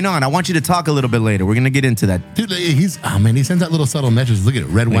are you coming on? I want you to talk a little bit later. We're going to get into that. Dude, he sends out little subtle messages. Look at it.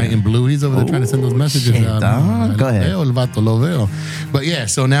 Red, white, and blue. He's over there trying to send those messages shit, out. Go ahead. But yeah,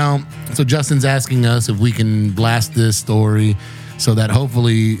 so Justin's asking us if we can blast this story so that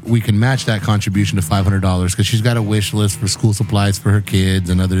hopefully we can match that contribution to $500, because she's got a wish list for school supplies for her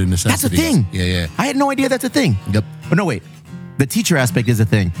kids and other necessities. That's a thing. Yeah. I had no idea that's a thing. Yep. Oh, no, wait. The teacher aspect is a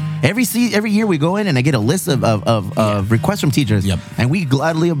thing. Every year we go in and I get a list of requests from teachers. Yep. And we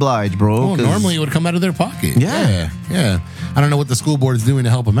gladly oblige, bro. Well, normally it would come out of their pocket. Yeah. I don't know what the school board is doing to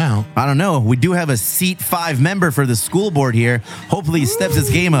help them out. I don't know. We do have a seat 5 member for the school board here. Hopefully he steps his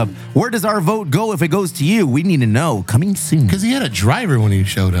game up. Where does our vote go if it goes to you? We need to know. Coming soon. Because he had a driver when he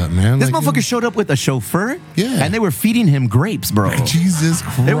showed up, man. This motherfucker showed up with a chauffeur. Yeah. And they were feeding him grapes, bro. Jesus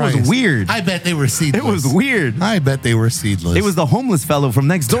Christ. It was weird. I bet they were seedless. It was weird. I bet they were seedless. It was the homeless fellow from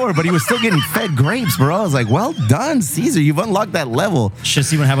next door, but he was still getting fed grapes, bro. I was like, well done, Caesar. You've unlocked that level. Just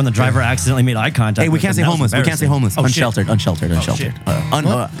see what happened when the driver accidentally made eye contact. Hey, we can't say homeless. We can't say homeless. Oh, shit. Unsheltered. shit.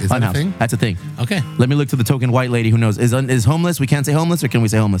 What? Is that a Unhoused. thing? That's a thing. Okay. Let me look to the token white lady who knows. Is homeless? We can't say homeless, or can we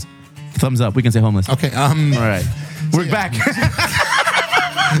say homeless? Thumbs up. We can say homeless. Okay. All right. We're back.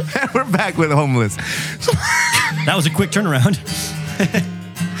 We're back with homeless. That was a quick turnaround.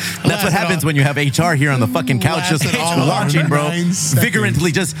 That's what happens when you have HR here on the fucking couch just Lasted all watching, bro. 9 seconds.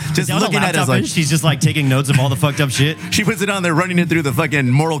 Vigorantly just looking at us like she's just like taking notes of all the fucked up shit. she puts it on there, running it through the fucking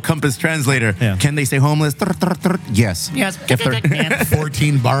moral compass translator. Yeah. Can they say homeless? Yes. Yes. If they're-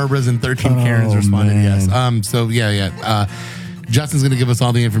 14 Barbaras and 13 Karens responded man. yes. So yeah. Justin's going to give us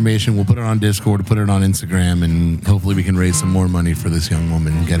all the information. We'll put it on Discord, put it on Instagram, and hopefully we can raise some more money for this young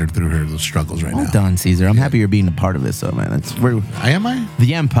woman and get her through her struggles right Well now. done, Caesar. I'm happy you're being a part of this, though, man. That's where Am I?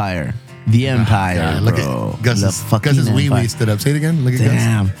 the Empire. The Empire, Yeah, look bro. at Gus's wee Empire. wee stood up. Say it again. Look at Gus.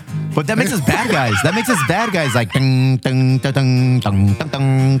 Damn. But that makes us bad guys. That makes us bad guys. Like, ding, ding, ding, ding, ding,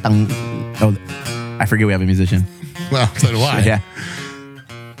 ding, ding. Oh, I forget we have a musician. Well, so do I. Yeah.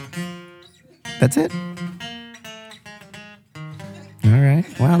 That's it. All right.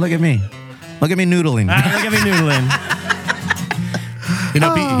 Wow, look at me. Look at me noodling. Look at me noodling. You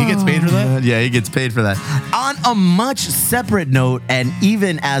know, he gets paid for that? Yeah, he gets paid for that. On a much separate note, and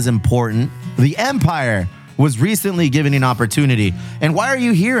even as important, the Empire was recently given an opportunity. And why are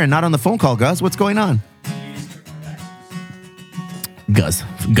you here and not on the phone call, Gus? What's going on? Gus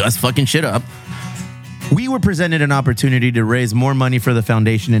fucking shit up. We were presented an opportunity to raise more money for the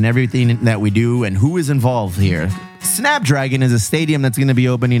foundation and everything that we do, and who is involved here. Snapdragon is a stadium that's going to be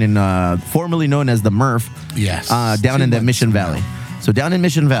opening in formerly known as the Murph. Yes. Down in the 2 months Mission from Valley. now. So down in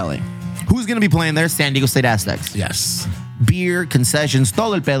Mission Valley. Who's going to be playing there? San Diego State Aztecs. Yes. Beer, concessions,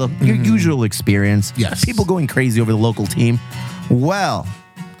 todo el pedo. Your usual experience. Yes. People going crazy over the local team. Well,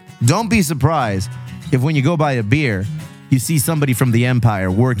 don't be surprised if when you go buy a beer, you see somebody from the Empire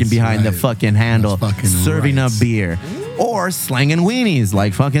working behind the right. fucking handle, That's fucking serving right. up beer. Or slanging weenies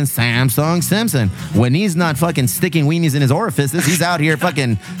like fucking Samsung Simpson. When he's not fucking sticking weenies in his orifices, he's out here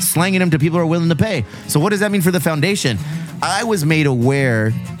fucking slanging them to people who are willing to pay. So what does that mean for the foundation? I was made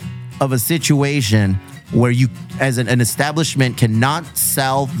aware of a situation where you, as an establishment, cannot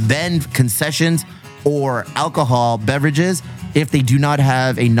sell then concessions or alcohol beverages if they do not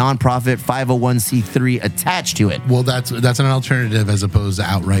have a nonprofit 501c3 attached to it. Well, that's an alternative as opposed to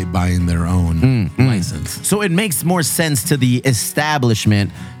outright buying their own license. So it makes more sense to the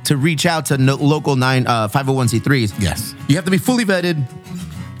establishment to reach out to local 501c3s. Yes. You have to be fully vetted,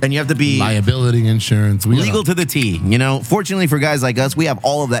 and you have to be Liability insurance. legal to the T. You know, fortunately for guys like us, we have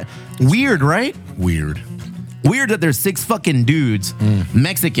all of that. Weird, right? Weird. Weird that there's 6 fucking dudes,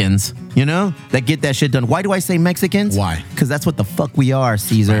 Mexicans, you know, that get that shit done. Why do I say Mexicans? Why? Because that's what the fuck we are,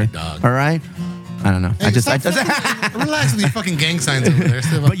 Caesar. Right, dog. All right? I don't know. Hey, relax with your fucking gang signs over there.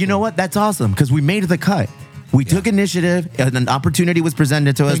 But you know what? That's awesome because we made the cut. We took initiative, and an opportunity was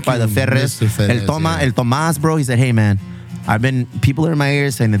presented to us by the Ferres. Mr. Ferres, El Tomas, bro. He said, hey, man, people are in my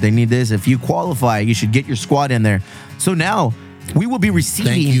ear saying that they need this. If you qualify, you should get your squad in there. So now we will be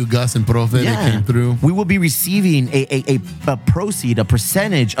receiving. Thank you, Gus and Profe, that came through. We will be receiving a proceed, a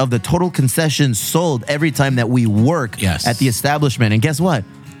percentage of the total concessions sold every time that we work at the establishment. And guess what?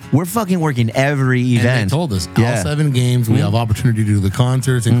 We're fucking working every event. And they told us all 7 games. We have opportunity to do the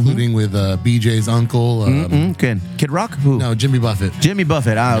concerts, including with BJ's uncle. Kid Rock? Who? No, Jimmy Buffett. Jimmy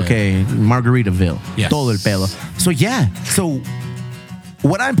Buffett. Okay. Margaritaville. Yes. Todo el pelo. So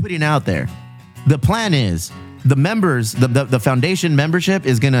what I'm putting out there, the plan is the members, the foundation membership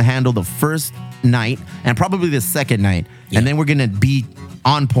is going to handle the first night and probably the second night. Yeah. And then we're going to be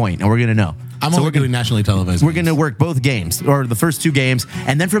on point and we're going to know. We're doing nationally televised. We're going to work both games or the first 2 games.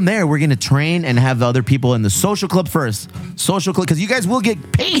 And then from there, we're going to train and have the other people in the social club first. Social club, because you guys will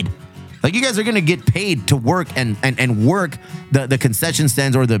get paid. Like you guys are going to get paid to work and work the concession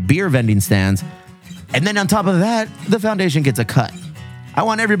stands or the beer vending stands. And then on top of that, the foundation gets a cut. I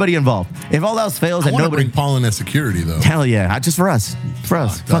want everybody involved. If all else fails and nobody... bring Paul in as security, though. Hell yeah. Just for us.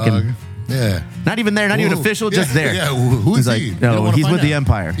 Fucking... Yeah. Not even there, not even official, just there. Yeah, who's he? No, he's with the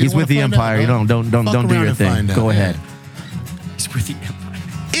Empire. He's with the Empire. You don't do your thing. Go ahead. He's with the Empire.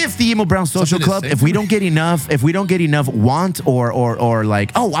 If the Emo Brown Social Club, if we don't get enough want or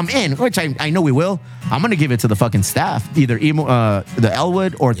like, oh, I'm in, which I know we will, I'm gonna give it to the fucking staff, either the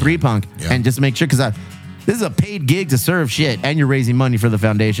Elwood or 3Punk, and just make sure because this is a paid gig to serve shit, and you're raising money for the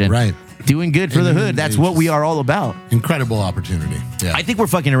foundation. Right. Doing good for the hood. That's what we are all about. Incredible opportunity. Yeah. I think we're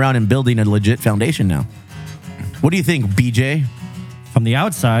fucking around and building a legit foundation now. What do you think, BJ? From the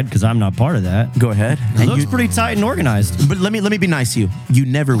outside, because I'm not part of that. Go ahead. It looks pretty tight and organized. But let me be nice to you. You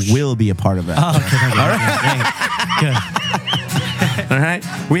never will be a part of that. Oh, okay. All right. Good. All right?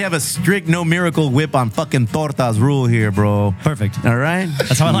 We have a strict no miracle whip on fucking tortas rule here, bro. Perfect. All right?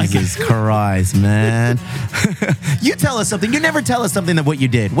 That's how I like it. Jesus Christ, man. You tell us something. You never tell us something of what you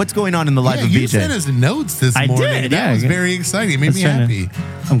did. What's going on in the life of BJ? You sent us notes this morning. Did, that was very exciting. It made me happy.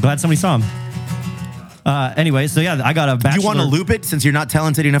 I'm glad somebody saw him. Anyway, so yeah, I got a bachelor. You want to loop it since you're not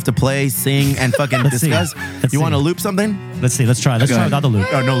talented enough to play, sing, and fucking discuss? You want to loop something? Let's see. Let's try. Let's try without the loop.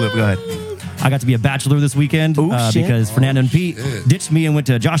 Oh, no loop. Go ahead. I got to be a bachelor this weekend because Fernando and Pete ditched me and went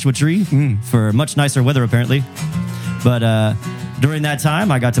to Joshua Tree for much nicer weather, apparently. But during that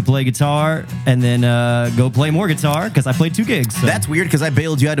time, I got to play guitar and then go play more guitar because I played 2 gigs. So. That's weird because I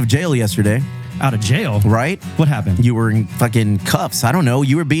bailed you out of jail yesterday. Out of jail? Right? What happened? You were in fucking cuffs. I don't know.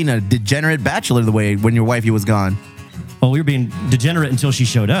 You were being a degenerate bachelor the way when your wifey was gone. Well, we were being degenerate until she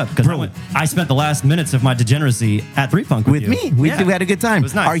showed up because I spent the last minutes of my degeneracy at 3Punk with me. We had a good time. It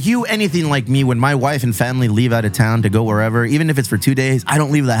was nice. Are you anything like me when my wife and family leave out of town to go wherever, even if it's for 2 days, I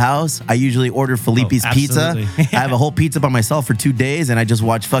don't leave the house. I usually order Felipe's Pizza. I have a whole pizza by myself for 2 days and I just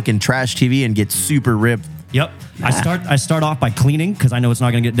watch fucking trash TV and get super ripped. Yep. I start off by cleaning because I know it's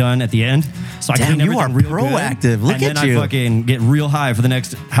not going to get done at the end. So I clean everything real proactive. Good, Look and at then you. I fucking get real high for the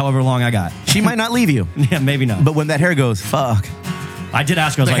next however long I got. She might not leave you. Yeah, maybe not. But when that hair goes, fuck. I did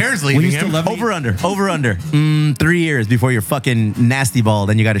ask her. I was the like, hair's leaving will you still him. love me? Over under. 3 years before you're fucking nasty bald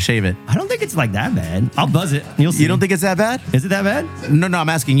and you got to shave it. I don't think it's like that bad. I'll buzz it. You'll see. You don't think it's that bad? Is it that bad? No, I'm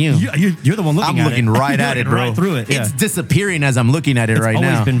asking you. You're the one looking at it. I'm looking right at it, bro. Right through it. Yeah. It's disappearing as I'm looking at it right now.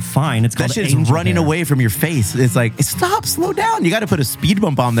 It's always been fine. It's called that shit's angel running hair. away from your face. It's like, stop, slow down. You got to put a speed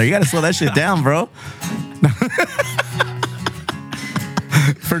bump on there. You got to slow that shit down, bro.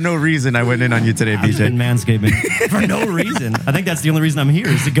 For no reason, I went in on you today, I've been BJ. manscaping for no reason. I think that's the only reason I'm here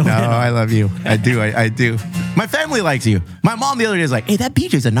is to go in. No, I love you. I do. I do. My family likes you. My mom the other day was like, hey, that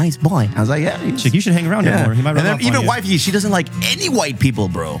BJ's a nice boy. I was like, yeah. Chick, you should hang around more. He might and rub then off even on you. wifey, she doesn't like any white people,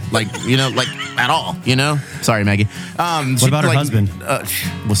 bro. Like, like at all, Sorry, Maggie. What about her husband?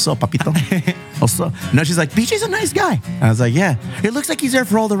 What's up, papito? What's up? No, she's like, BJ's a nice guy. I was like, yeah. It looks like he's there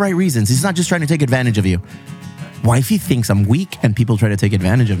for all the right reasons. He's not just trying to take advantage of you. Wifey thinks I'm weak and people try to take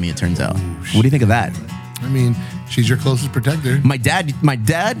advantage of me, it turns out. What do you think of that? I mean, she's your closest protector. My dad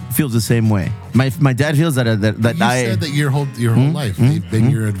feels the same way. My dad feels that You said that your whole life they've been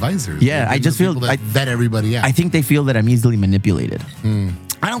your advisors. Yeah, I just feel I vet everybody out. I think they feel that I'm easily manipulated.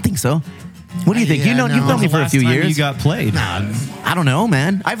 I don't think so. What do you think? Yeah, You've known me for a few years. You got played. I don't know,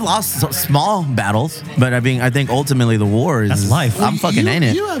 man. I've lost small battles, but I think ultimately the war is That's life. I'm fucking in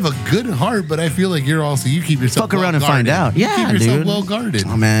it. You have a good heart, but I feel like you keep yourself Fuck around and find out. Yeah, you keep yourself dude. well guarded.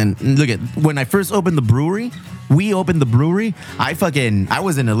 Oh man, look at when I first opened the brewery. We opened the brewery. I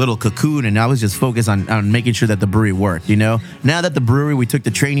was in a little cocoon and I was just focused on making sure that the brewery worked, you know? Now that the brewery, we took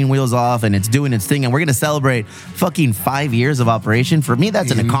the training wheels off and it's doing its thing and we're going to celebrate fucking 5 years of operation. For me, that's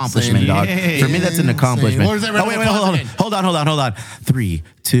an accomplishment, dog. For me, that's an accomplishment. Where's that hold on. 3,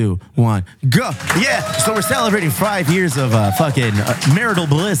 2, 1, go. Yeah, so we're celebrating 5 years of fucking marital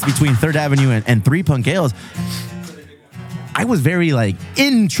bliss between 3rd Avenue and 3 Punk Ales. I was very like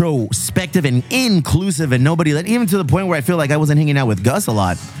introspective and inclusive and nobody even to the point where I feel like I wasn't hanging out with Gus a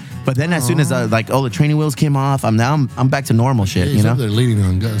lot. But then as soon as all the training wheels came off, I'm back to normal shit, you know? They're leaning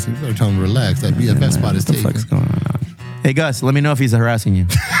on Gus. You better tell him to relax. That BFS spot is taken. What the fuck's going on? Hey Gus, let me know if he's harassing you.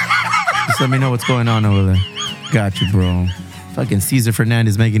 Just let me know what's going on over there. Got you, bro. Fucking Cesar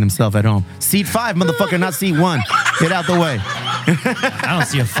Fernandez making himself at home. Seat 5, motherfucker, not seat 1. Get out the way. I don't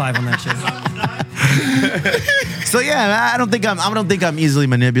see a 5 on that shit. So yeah, I don't think I'm easily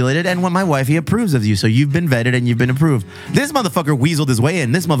manipulated. And when my wife, he approves of you, so you've been vetted and you've been approved. This motherfucker weaseled his way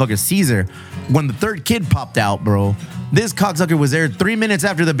in. This motherfucker Caesar, when the 3rd kid popped out, bro. This cocksucker was there 3 minutes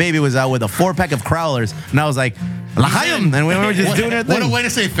after the baby was out with a 4-pack of Crowlers, and I was like, L'chaim, and we were just doing our thing. What a way to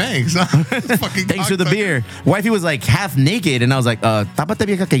say thanks. Thanks for the beer. Wifey was like half naked, and I was like, tápate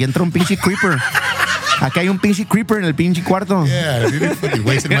vieja que ya entró un pinche creeper. Acá hay un pinche creeper en el pinche cuarto. Yeah, you're fucking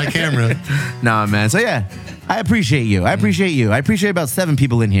wasting my camera. Nah, man. So yeah, I appreciate you. I appreciate about 7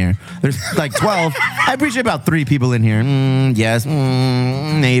 people in here. There's like 12. I appreciate about 3 people in here. Yes,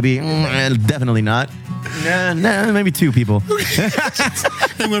 maybe, definitely not. Nah, maybe 2 people.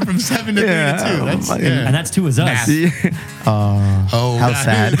 They went from 7 to 3 to 2. And that's 2 is us. How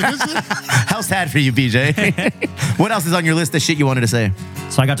sad. How sad for you, BJ. What else is on your list of shit you wanted to say?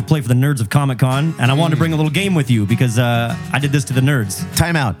 So I got to play for the nerds of Comic-Con, and I wanted to bring a little game with you because I did this to the nerds.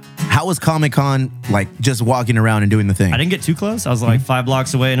 Time out. How was Comic-Con like just walking around and doing the thing? I didn't get too close. I was like 5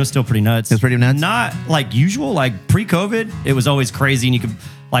 blocks away, and it was still pretty nuts. It was pretty nuts? Not like usual. Like pre-COVID, it was always crazy, and you could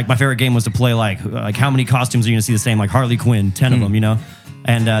like my favorite game was to play like how many costumes are you gonna see the same? Like Harley Quinn, 10 of them, you know.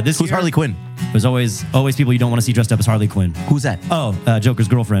 And this Who's year, Harley Quinn? There's always people you don't want to see dressed up as Harley Quinn. Who's that? Oh, Joker's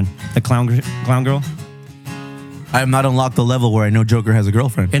girlfriend, the clown girl. I have not unlocked the level where I know Joker has a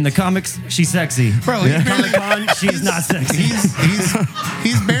girlfriend. In the comics, she's sexy. Bro, Comic-Con, she's not sexy.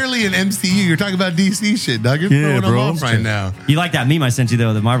 He's barely an MCU. You're talking about DC shit, dog. You're throwing him off right now. You like that meme I sent you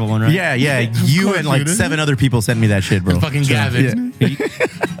though, the Marvel one, right? Yeah. You and like 7 other people sent me that shit, bro. Fucking Gavin. Yeah.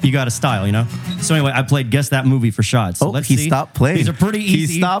 You got a style, you know? So anyway, I played Guess That Movie for shots. So let's see. Stopped playing. These are pretty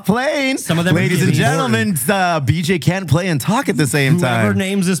easy. He stopped playing. Some of them Ladies and gentlemen, BJ can't play and talk at the same time. Whoever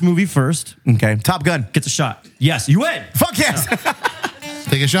names this movie first Okay, Top Gun. gets a shot. Yes, you win. Fuck yes.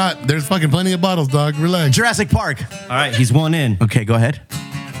 Take a shot. There's fucking plenty of bottles, dog. Relax. Jurassic Park. All right, he's 1 in. Okay, go ahead.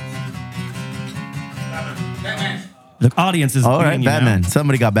 The audience is All right, beating you Batman. now.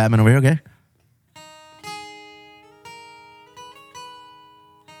 Somebody got Batman over here, okay?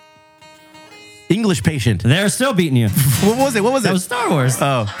 English Patient. They're still beating you. What was it? That was Star Wars.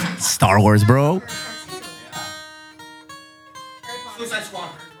 Oh, Star Wars, bro.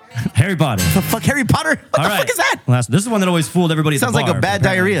 Harry Potter. The fuck, Harry Potter? What All the right. fuck is that? This is the one that always fooled everybody. Sounds at the like bar, a bad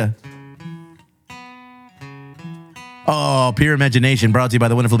apparently. diarrhea. Oh, Pure Imagination, brought to you by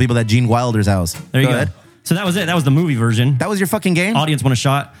the wonderful people at Gene Wilder's house. There you go. ahead. So that was it. That was the movie version. That was your fucking game? Audience want a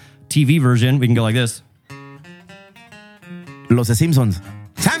shot. TV version. We can go like this. Los Simpsons.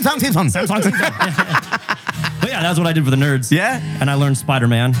 Samsung Simpsons. But yeah, that's what I did for the nerds. Yeah? And I learned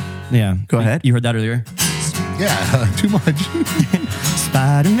Spider-Man. Yeah. Go ahead. You heard that earlier. Yeah, too much.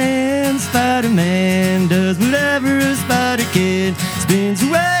 Spider-Man does whatever a spider can. Spins a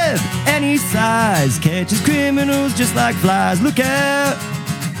web any size. Catches criminals just like flies. Look out.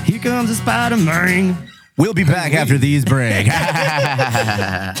 Here comes a Spider-Man. We'll be back after these breaks.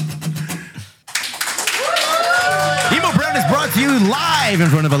 Emo Brown is brought to you live in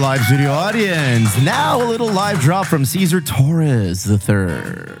front of a live studio audience. Now a little live drop from Cesar Torres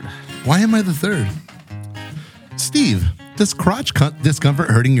III. Why am I the third? Steve, does crotch discomfort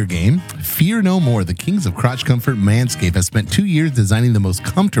hurting your game? Fear no more. The kings of crotch comfort, Manscaped, has spent 2 years designing the most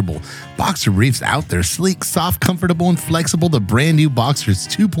comfortable boxer briefs out there. Sleek, soft, comfortable, and flexible. The brand new Boxers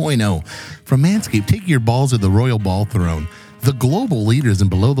 2.0. From Manscaped, take your balls to the royal ball throne. The global leaders in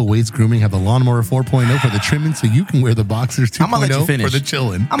below-the-waist grooming have the Lawnmower 4.0 for the trimming, so you can wear the Boxers 2.0 for the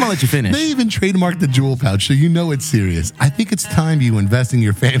chilling. I'm going to let you finish. They even trademarked the jewel pouch, so you know it's serious. I think it's time you invest in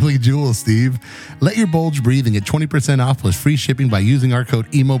your family jewels, Steve. Let your bulge breathe and get 20% off plus free shipping by using our code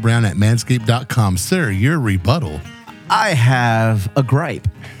EMOBROWN at manscaped.com. Sir, your rebuttal. I have a gripe.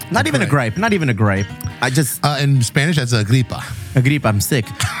 Not even a gripe. I just... in Spanish, that's a gripa. A gripe, I'm sick.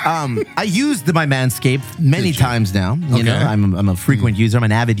 I used my Manscaped many times now. You know, I'm a frequent user. I'm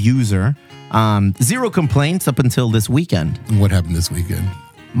an avid user. Zero complaints up until this weekend. What happened this weekend?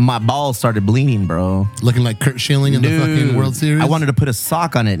 My balls started bleeding, bro. Looking like Kurt Schilling in the fucking World Series? I wanted to put a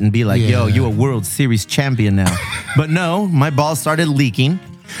sock on it and be like, yo, you a World Series champion now. But no, my balls started leaking.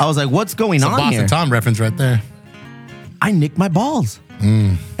 I was like, what's going on Boston here? Tom reference right there. I nicked my balls.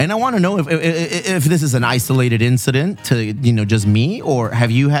 And I want to know if this is an isolated incident to, just me, or have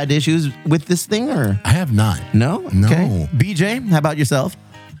you had issues with this thing? Or I have not. No? Okay. BJ, how about yourself?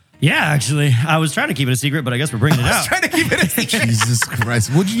 Yeah, actually, I was trying to keep it a secret, but I guess we're bringing it out. Trying to keep it a secret. Jesus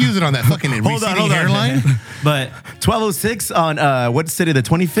Christ. Would you use it on that fucking receding hairline? But 1206 on what city? The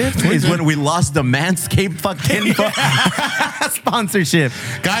 25th is when we lost the Manscaped fucking sponsorship.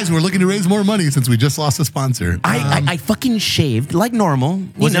 Guys, we're looking to raise more money since we just lost a sponsor. I fucking shaved like normal,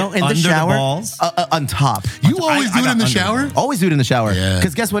 in the shower. The balls? On top. You always do it in the shower? Always do it in the shower. Yeah.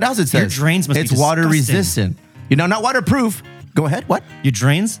 Because guess what else it says? Your drains must be It's water disgusting. resistant. Not waterproof. Go ahead. What? your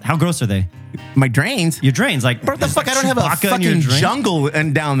drains? How gross are they? My drains? Your drains, like Bro, the fuck? I don't have a Chewbacca in your fucking drain? jungle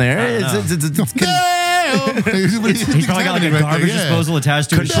and down there. He's probably got like a garbage disposal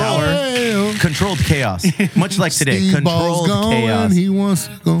attached to his shower. Controlled chaos. Much like today. Steve Ball's Controlled going, chaos. He wants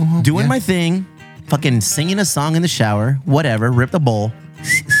to go home. Doing my thing. Fucking singing a song in the shower. Whatever. Rip the bowl.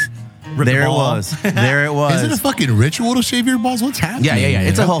 There it was. There it was. Is it a fucking ritual to shave your balls? What's happening? Yeah.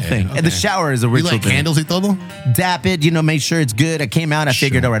 It's a whole Okay, thing. okay. The shower is a You ritual like thing. candles y todo? Dap it, make sure it's good. I came out, I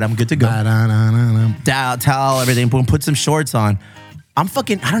figured, all right, I'm good to go. Ba-da-da-da-da. Towel, everything. Boom, put some shorts on. I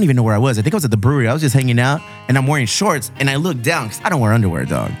don't even know where I was. I think I was at the brewery. I was just hanging out, and I'm wearing shorts, and I look down, because I don't wear underwear,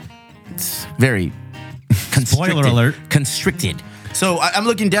 dog. It's very constricted. Spoiler alert. Constricted. So I'm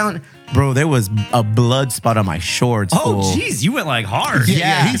looking down. Bro, there was a blood spot on my shorts. Oh, fool. jeez, you went like hard.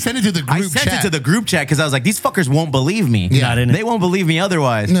 Yeah. He sent it to the group I sent chat. it to the group chat because I was like, these fuckers won't believe me. Yeah, didn't it? They won't believe me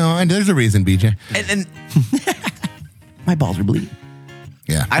otherwise. No, and there's a reason, BJ. And my balls were bleeding.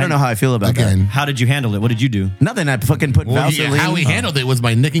 Yeah. I don't know how I feel about that. Again. How did you handle it? What did you do? Nothing. I fucking put Well, Vaseline. how he handled it was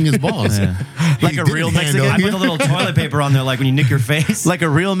by nicking his balls. Like a real Mexican? I put a little toilet paper on there, like when you nick your face. Like a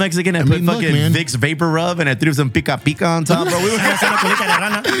real Mexican, I put mean, look, fucking man. Vicks Vapor Rub and I threw some pica pica on top, bro.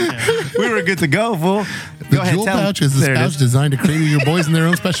 We were good to go, fool. The Go ahead, jewel tell me. pouch is the There it pouch is. designed to cradle your boys in their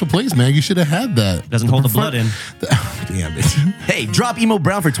own special place, man. You should have had that. Doesn't hold the blood in. Damn it. Hey, drop Emo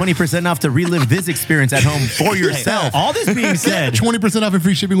Brown for 20% off to relive this experience at home for yourself. All this being said, 20% off and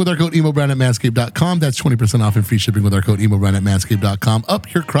free shipping with our code EMOBROWN at manscaped.com. That's 20% off and free shipping with our code EMOBROWN at manscaped.com.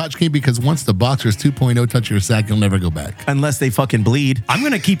 Up your crotch game, because once the Boxers 2.0 touch your sack, you'll never go back. Unless they fucking bleed. I'm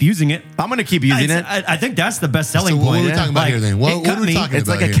going to keep using it. I'm going to keep using it. I think that's the best selling So what point. are we talking about here then? What it cut are we me. talking It's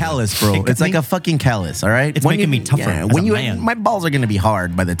about like a here? callus, bro. It cut It's like me. a fucking callus, all right? It's making me tougher as when a man. My balls are going to be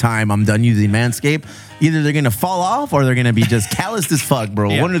hard by the time I'm done using Manscaped. Either they're going to fall off or they're going to be just calloused as fuck, bro.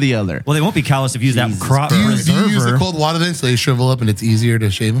 Yeah. One or the other. Well, they won't be callous if you use that Jesus crop Do you use the preserver. cold water then so they shrivel up and it's easier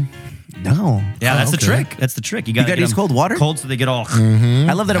to shave them? No. Yeah, that's the okay. trick. That's the trick. You got gotta use cold water? Cold so they get all.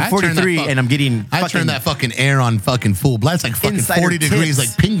 I love that I'm I turned that 43 fuck- and I'm getting I fucking turn that fucking air on fucking full blast. It's like fucking Insider 40 degrees, tips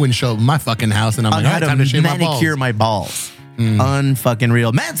like penguin show in my fucking house. And I'm on like, all how right, to time to shave my balls. manicure my balls. Unfucking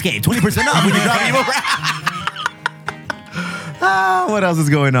real. Manscaped, 20% off when you drop Emo Brown. What else is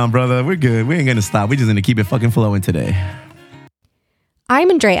going on, brother? We're good. We ain't gonna stop. We're just gonna keep it fucking flowing today. I'm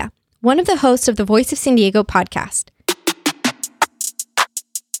Andrea, one of the hosts of the Voice of San Diego podcast.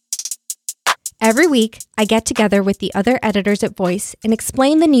 Every week, I get together with the other editors at Voice and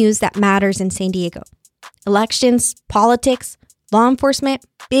explain the news that matters in San Diego. Elections, politics, law enforcement,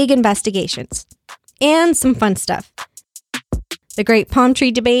 big investigations, and some fun stuff. The Great Palm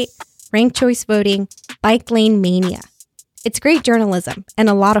Tree Debate, ranked choice voting, bike lane mania. It's great journalism and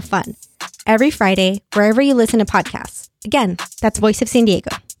a lot of fun. Every Friday, wherever you listen to podcasts. Again, that's Voice of San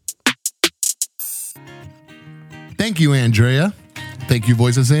Diego. Thank you, Andrea. Thank you,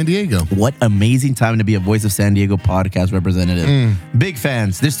 Voice of San Diego. What amazing time to be a Voice of San Diego podcast representative. Big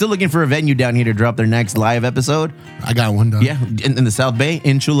fans. They're still looking for a venue down here to drop their next live episode. I got one done. Yeah, in the South Bay,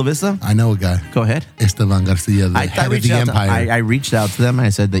 in Chula Vista. I know a guy. Go ahead. Esteban Garcia, the head of the Empire. I reached out to them. I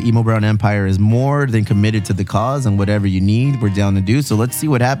said the Emo Brown Empire is more than committed to the cause, and whatever you need, we're down to do. So let's see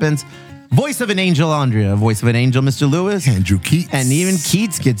what happens. Voice of an angel, Andrea. Voice of an angel, Mr. Lewis. Andrew Keats. And even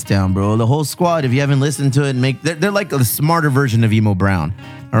Keats gets down, bro. The whole squad, if you haven't listened to it, they're like a smarter version of Emo Brown.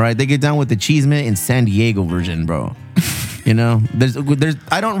 All right? They get down with the Cheesemate in San Diego version, bro. You know? There's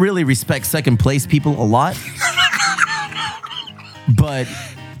I don't really respect second place people a lot. But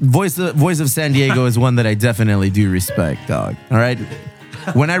Voice of San Diego is one that I definitely do respect, dog. All right?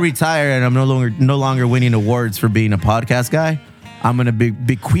 When I retire and I'm no longer winning awards for being a podcast guy, I'm going to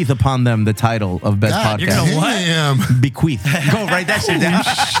bequeath upon them the title of best podcast. You're going to what? Bequeath. Go write that shit down.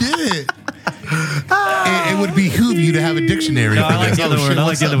 Shit. It would behoove you to have a dictionary. No, I like the other word. I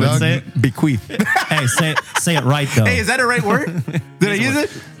like the other word. Say it. Bequeath. Hey, say it right, though. Hey, is that a right word? Did I use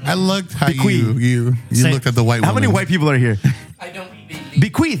it? I looked how you looked at the white woman. How many white people are here? I don't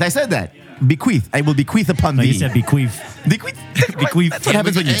bequeath. I said that. Bequeath. I will bequeath upon No, thee. you said bequeath. Bequeath. Bequeath. That's what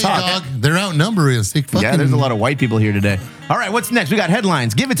happens when you talk. Dog, they're outnumbering us. Yeah, there's a lot of white people here today. All right, what's next? We got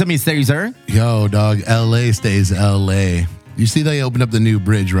headlines. Give it to me, Caesar. Yo, dog, LA stays LA. You see they opened up the new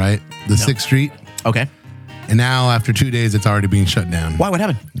bridge, right? The 6th Street. Okay. And now, after 2 days, it's already being shut down. Why? What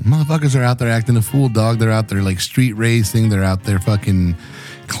happened? Motherfuckers are out there acting a fool, dog. They're out there like street racing. They're out there fucking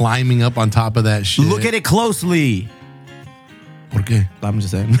climbing up on top of that shit. Look at it closely. Okay. I'm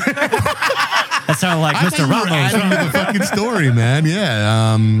just saying. That sounded like Mr. Ramos. Adding to the fucking story, man.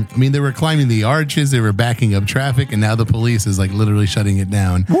 Yeah. I mean, they were climbing the arches. They were backing up traffic. And now the police is like literally shutting it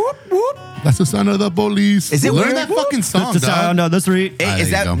down. Whoop, whoop. That's the sound of the police. Is it Learn weird? that fucking song, That's the dog. sound of the street. Hey, there is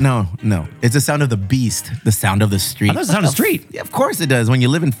you that go. no? It's the sound of the beast. The sound of the street. I thought it was the sound of the street. Yeah, of course it does. When you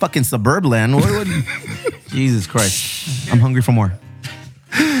live in fucking suburban, what would? Jesus Christ! I'm hungry for more.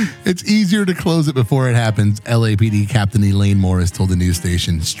 It's easier to close it before it happens. LAPD Captain Elaine Morris told the news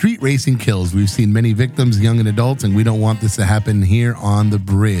station, "Street racing kills. We've seen many victims, young and adults, and we don't want this to happen here on the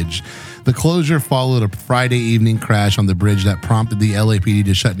bridge." The closure followed a Friday evening crash on the bridge that prompted the LAPD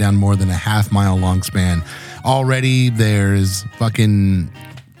to shut down more than a half-mile long span. Already there's fucking,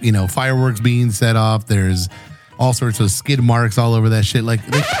 fireworks being set off. There's all sorts of skid marks all over that shit. Like,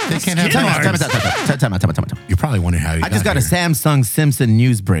 they can't have... Time out. You're probably wondering how you I just got a Samsung Simpson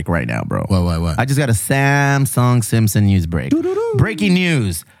news break right now, bro. What? I just got a Samsung Simpson news break. Breaking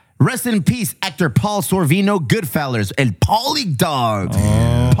news. Rest in peace, actor Paul Sorvino, Goodfellas, El Pauly dog.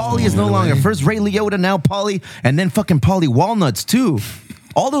 Pauly is no longer. First Ray Liotta, now Pauly, and then fucking Pauly Walnuts, too.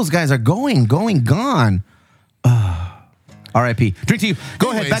 All those guys are gone. R.I.P. Drink to you.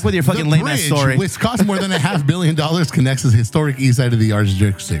 Go ahead, back with your fucking lame ass story. Which costs more than $500 million, connects the historic east side of the Arch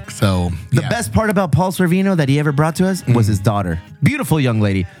District. So The best part about Paul Sorvino that he ever brought to us was his daughter. Beautiful young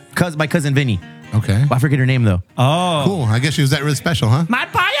lady. My cousin Vinny. Okay. I forget her name, though. Oh. Cool. I guess she was that really special, huh? My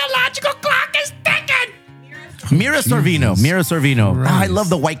biological clock is ticking. Mira Sorvino. Oh, I love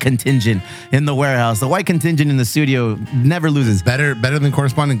the white contingent in the warehouse. The white contingent in the studio never loses. Better than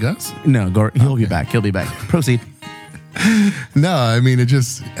correspondent Gus? No, he'll be back. He'll be back. Proceed. No, I mean,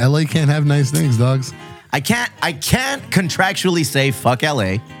 LA can't have nice things, dogs. I can't contractually say fuck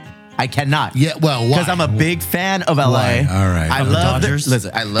LA. I cannot. Yeah, well, why? Because I'm a big fan of LA. Why? All right. I Of the love Dodgers?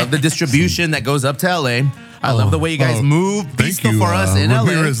 I love the distribution that goes up to LA. I love the way you guys move peaceful for us in LA.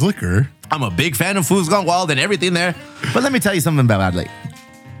 Ramirez Liquor. I'm a big fan of Fools Gone Wild and everything there. But let me tell you something about LA.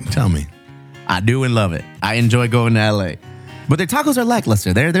 Tell me. I do and love it. I enjoy going to LA. But their tacos are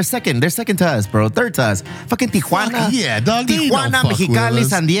lackluster. They're second to us, bro. Third to us. Fucking Tijuana. Fuck yeah, dog. They don't Tijuana, fuck with Mexicali, us.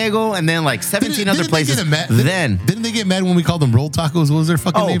 San Diego, and then like 17 other places. Didn't they get mad when we called them rolled tacos? What was their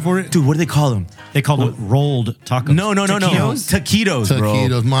fucking name for it? Dude, what do they call them? They called it rolled tacos. No. Taquitos, bro.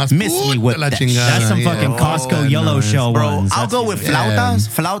 Taquitos, mas Miss me with la that chingada. That's some fucking Costco yellow shell Bro, ones. I'll go with flautas.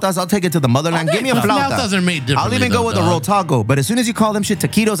 Flautas, I'll take it to the motherland. Give me a flauta. Flautas are made differently, I'll even go though, with a rolled taco. But as soon as you call them shit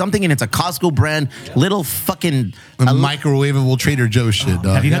taquitos, I'm thinking it's a Costco brand, little fucking... Microwavable Trader Joe shit,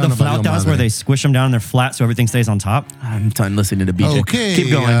 dog. Have you had the Yeah, nobody flautas don't where bother. they squish them down and they're flat so everything stays on top? I'm done listening to BJ. Okay. Keep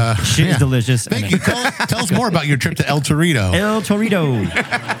going. Shit is delicious. Thank you. Tell us more about your trip to El Torito. El Torito.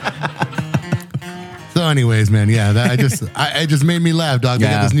 So anyways, man, yeah, that I just made me laugh, dog. They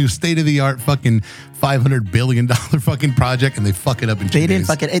got Yeah. this new state-of-the-art fucking $500 billion fucking project, and they fuck it up in 2 days. They didn't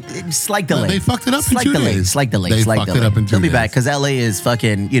fuck it. It's slight delay. they fucked it up in 2 days. Slight delay. They fucked it up in 2 They'll be days. back because LA is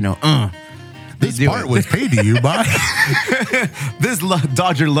fucking, This do part it. was paid to you by This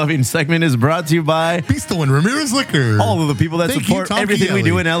Dodger loving segment is brought to you by Pisto and Ramirez Liquor. all of the people that Thank you, support Tom everything we Chielli.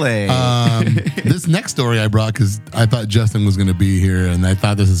 do in LA. This next story I brought because I thought Justin was going to be here, and I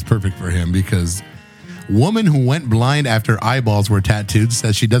thought this is perfect for him because woman who went blind after eyeballs were tattooed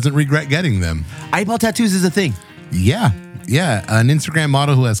says she doesn't regret getting them. Eyeball tattoos is a thing. Yeah. Yeah, an Instagram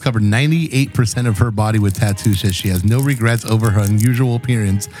model who has covered 98% of her body with tattoos says she has no regrets over her unusual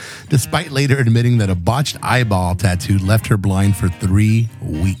appearance, despite later admitting that a botched eyeball tattoo left her blind for 3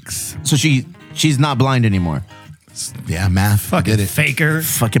 weeks. So she's not blind anymore. Yeah, math. Fucking Did it. faker.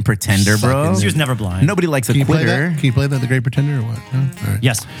 Fucking pretender, bro. She was never blind. Nobody likes a Can you play quitter. that? Can you play that, The Great Pretender, or what? No? All right.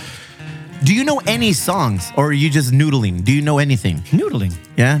 Yes. Do you know any songs, or are you just noodling? Do you know anything? Noodling.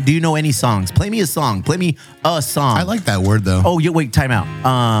 Yeah. Do you know any songs? Play me a song. Play me a song. I like that word, though. Oh, wait, time out.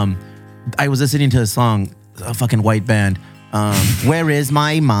 I was listening to a song, a fucking white band. Where is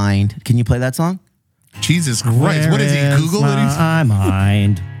my mind? Can you play that song? Jesus Christ. What is he? Google it? My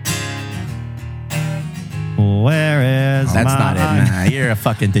mind. Where is That's my not it, man. You're a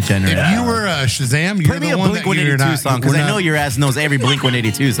fucking degenerate. If you were Shazam, you're Play me the a one Blink that you're 182 not. song, because I know your ass knows every Blink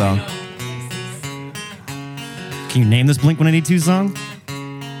 182 song. Can you name this Blink 182 song?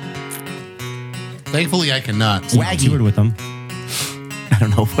 Thankfully, I cannot. Waggy. You were with them. I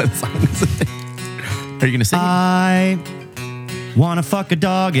don't know what song is it. Are you going to sing it? I wanna fuck a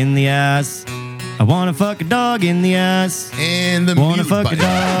dog in the ass. I wanna fuck a dog in the ass. And the Wanna mute fuck button. a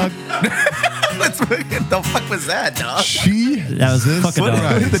dog. What the fuck was that, dog? That was fuck a What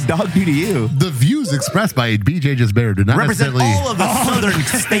dog. did the dog do to you? The views expressed by BJ Just Bear do not Represent necessarily. all of the southern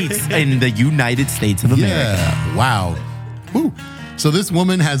states in the United States of America. Yeah. Wow. Woo. So this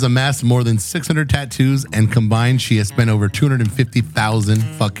woman has amassed more than 600 tattoos, and combined, she has spent over $250,000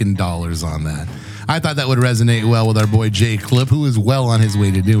 fucking dollars on that. I thought that would resonate well with our boy Jay Clip, who is well on his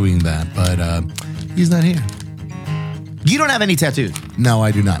way to doing that, but he's not here. You don't have any tattoos. No,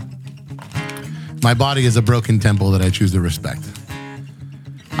 I do not. My body is a broken temple that I choose to respect.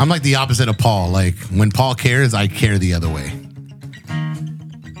 I'm like the opposite of Paul. Like, when Paul cares, I care the other way.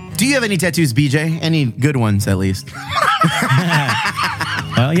 Do you have any tattoos, BJ? Any good ones, at least?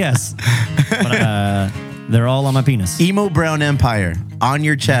 Well, yes. But they're all on my penis. Emo Brown Empire on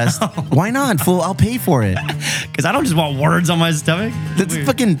your chest. Why not, fool? I'll pay for it. Because I don't just want words on my stomach. That's a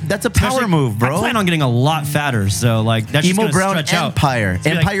power Especially, move, bro. I plan on getting a lot fatter, so like that's just Emo gonna Brown stretch out. Empire. It's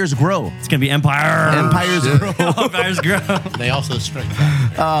gonna be Empires grow. It's gonna be Empire. Empires grow. Empires grow. They also strike.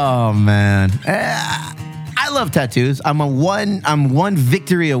 Oh man, I love tattoos. I'm one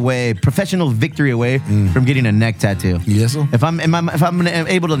victory away, professional victory away from getting a neck tattoo. Yes, sir. If I'm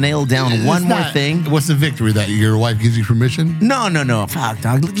able to nail down one more thing. What's the victory? That your wife gives you permission? No. Fuck,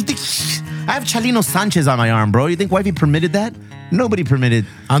 dog. You think I have Chalino Sanchez on my arm, bro? You think wifey permitted that? Nobody permitted.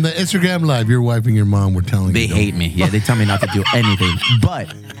 On the Instagram live, your wife and your mom were telling They you. hate me. Yeah, they tell me not to do anything.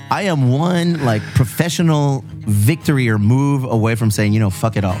 But I am one like professional victory or move away from saying,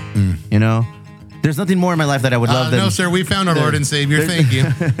 fuck it all. You know? There's nothing more in my life that I would love than... No, sir, we found our Lord and Savior. Thank you.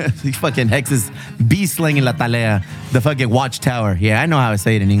 These fucking hexes be slinging la talea, the fucking watchtower. Yeah, I know how to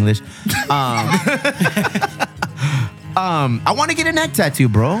say it in English. I want to get a neck tattoo,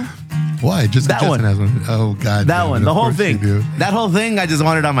 bro. Why? Just That Justin one. has one. Oh, God. That damn one, it. the Of whole course you thing. do. That whole thing, I just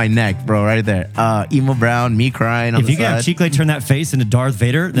want it on my neck, bro, right there. Emo Brown, me crying on If the you could have side. Chicle turn that face into Darth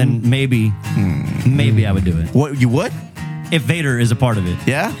Vader, then maybe I would do it. What, you would? If Vader is a part of it.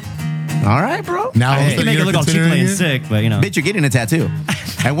 Yeah? All right, bro. Now, You can make it look all Chicle and sick, but Bitch, you're getting a tattoo.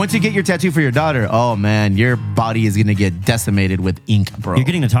 And once you get your tattoo for your daughter, oh man, your body is gonna get decimated with ink, bro. You're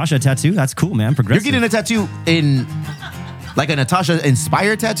getting Natasha a tattoo? That's cool, man. Progressive. You're getting a tattoo in like a Natasha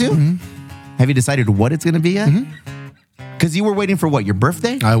inspired tattoo? Have you decided what it's gonna be yet? Because you were waiting for what, your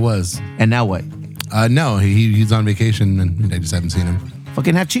birthday? I was. And now what? No, he's on vacation, and I just haven't seen him.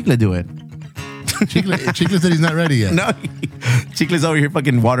 Fucking have Chicle do it. Chicle said he's not ready yet. No, Chicle's over here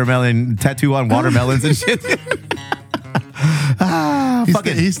fucking watermelon, tattoo on watermelons and shit.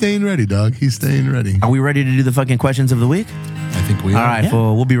 He's staying ready, dog. He's staying ready. Are we ready to do the fucking questions of the week? I think we are. All right,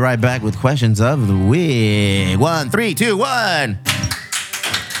 fool. We'll be right back with questions of the week. 1, 3, 2, 1.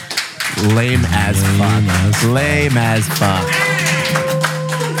 Lame as fuck. Lame as fuck.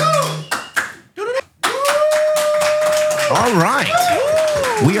 All right.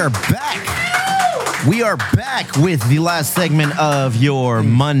 We are back. We are back with the last segment of your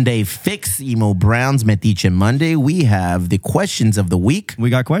Monday Fix, Emo Brown's Metiche Monday. We have the questions of the week. We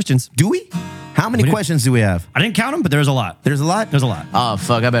got questions. Do we? How many questions do we have? I didn't count them, but there's a lot. There's a lot? There's a lot. Oh,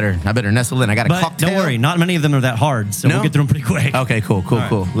 fuck. I better nestle in. I got a But cocktail. don't worry, not many of them are that hard, so No? we'll get through them pretty quick. Okay, cool. All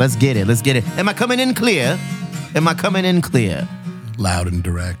right. Let's get it. Am I coming in clear? Loud and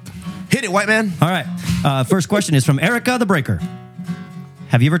direct. Hit it, white man. All right. First question is from Erica the Breaker.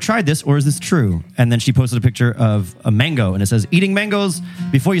 Have you ever tried this, or is this true? And then she posted a picture of a mango, and it says, eating mangoes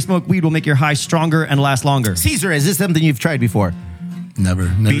before you smoke weed will make your high stronger and last longer. Caesar, is this something you've tried before? Never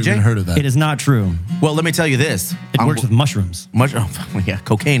BJ? even heard of that. It is not true. Well, let me tell you this. It works with mushrooms. Yeah,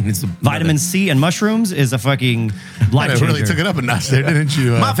 cocaine is Vitamin C and mushrooms is a fucking life I changer. really took it up a notch there, didn't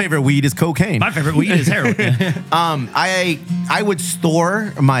you? My favorite weed is cocaine. My favorite weed is heroin. I would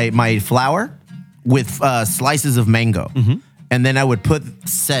store my flour with slices of mango. Mm-hmm. And then I would put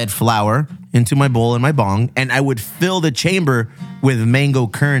said flour into my bowl and my bong, and I would fill the chamber with mango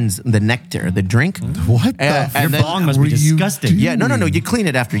kerns, the nectar, the drink. What the and Your then- bong must were be you disgusting. Yeah, no. You clean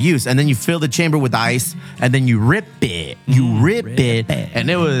it after use, and then you fill the chamber with ice, and then you rip it. You rip it. And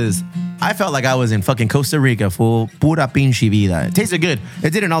it was... I felt like I was in fucking Costa Rica, full pura pinche vida. It tasted good.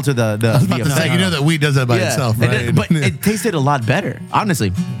 It didn't alter the I was about to effect. say, you know that weed does that by itself, right? But it tasted a lot better,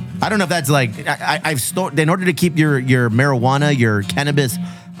 honestly. I don't know if that's like I've stored in order to keep your marijuana, your cannabis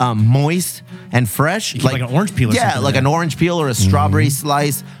moist and fresh, keep like an orange peel or yeah, something like in an there. orange peel or a strawberry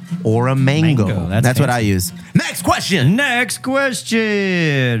slice or a mango. That's what I use. Next question. Next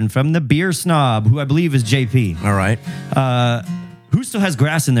question from the beer snob, who I believe is JP. All right. Who still has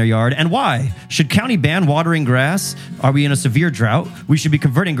grass in their yard and why? Should county ban watering grass? Are we in a severe drought? We should be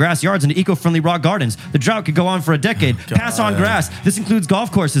converting grass yards into eco-friendly rock gardens. The drought could go on for a decade. Pass on grass. This includes golf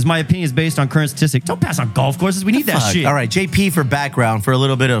courses. My opinion is based on current statistics. Don't pass on golf courses. We need that shit. All right, JP for background, for a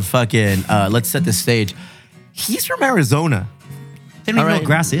little bit of fucking, let's set the stage. He's from Arizona. They don't even know what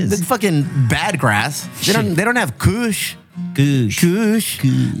grass It's is. fucking bad grass. They don't have kush. Kush.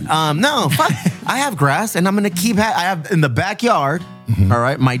 No, fuck. I have grass, and I'm gonna keep. I have in the backyard. All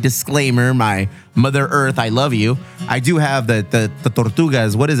right, my disclaimer, my Mother Earth, I love you. I do have the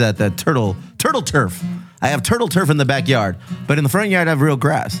tortugas. What is that? The turtle turf. I have turtle turf in the backyard, but in the front yard, I have real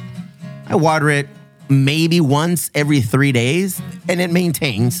grass. I water it maybe once every 3 days, and it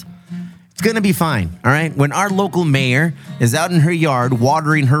maintains. It's gonna be fine, all right? When our local mayor is out in her yard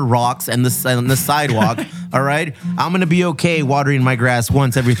watering her rocks and the sidewalk, all right, I'm gonna be okay watering my grass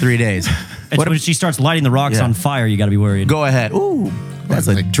once every 3 days. It's when she starts lighting the rocks on fire, you got to be worried. Go ahead. Ooh, that's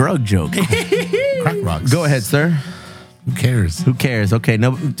a drug joke. Crack rocks. Go ahead, sir. Who cares? Who cares? Okay,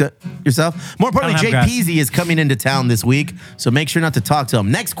 no, yourself. More importantly, I don't Jay have Peasy is coming into town this week, so make sure not to talk to him.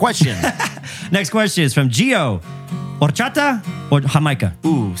 Next question. Next question is from Gio. Horchata or Jamaica?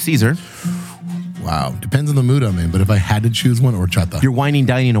 Ooh, Caesar. Wow. Depends on the mood I'm in, but if I had to choose one, horchata. You're whining,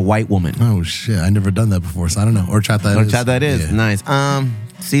 dining a white woman. Oh, shit. I never done that before, so I don't know. Horchata it is. Horchata it is. Yeah. Nice.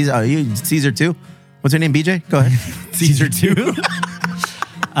 Caesar, are you Caesar too? What's her name, BJ? Go ahead. Caesar too.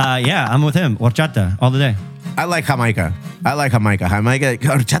 Yeah, I'm with him. Horchata all the day. I like Jamaica.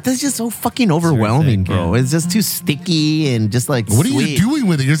 Horchata is just so fucking overwhelming, thick, bro. yeah. It's just too sticky and just like What are sweet. you doing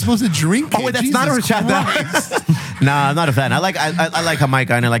with it? You're supposed to drink it. Oh, wait, that's Jesus not horchata. Nah, I'm not a fan. I like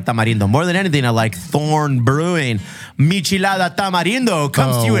Jamaica and I like tamarindo. More than anything, I like Thorn Brewing. Michelada Tamarindo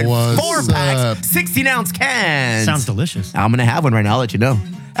comes to you in what's 4 up? packs, 16-ounce cans. Sounds delicious. I'm gonna have one right now. I'll let you know.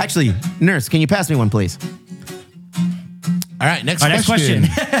 Actually, nurse, can you pass me one, please? All right, next All right, next question.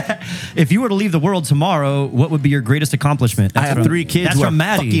 If you were to leave the world tomorrow, what would be your greatest accomplishment? I have from- 3 kids That's who are from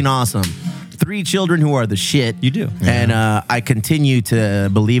Maddie. fucking awesome. 3 children who are the shit. You do. And I continue to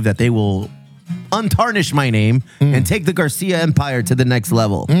believe that they will untarnish my name and take the Garcia Empire to the next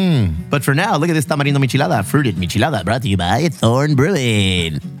level. But for now, look at this tamarindo michelada. Fruited michelada brought to you by Thorn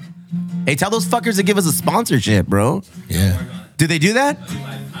Brewing. Hey, tell those fuckers to give us a sponsorship, bro. Yeah. Do they do that?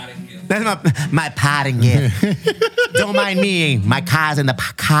 That's my potting gift. Don't mind me. My car's in the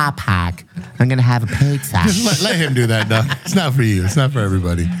car park. I'm going to have a pizza. Just let him do that, dog. It's not for you. It's not for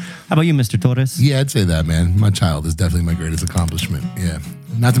everybody. How about you, Mr. Torres? Yeah, I'd say that, man. My child is definitely my greatest accomplishment. Yeah.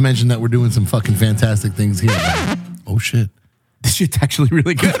 Not to mention that we're doing some fucking fantastic things here. Oh, shit. This shit's actually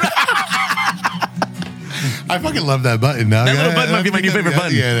really good. I fucking love that button now. That little button might be my new favorite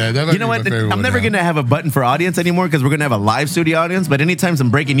button. Yeah, that might you know be what? my favorite I'm one never now. going to have a button for audience anymore because we're going to have a live studio audience. But anytime some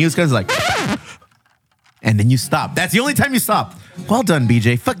breaking news comes, like, and then you stop. That's the only time you stop. Well done,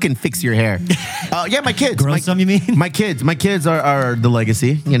 BJ. Fucking fix your hair. Yeah, my kids. Grow some, you mean? My kids are the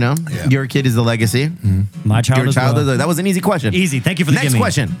legacy. You know, Yeah. Your kid is the legacy. My child Your as child well. is that was an easy question. Easy. Thank you for the Next gimme.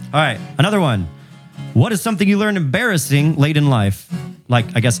 question. All right, another one. What is something you learned embarrassing late in life? Like,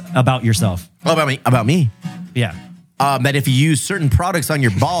 I guess, about yourself. Oh, about me. Yeah. That if you use certain products on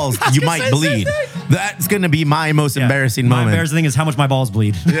your balls, you might bleed. That's going to be my most embarrassing My moment. embarrassing thing is how much my balls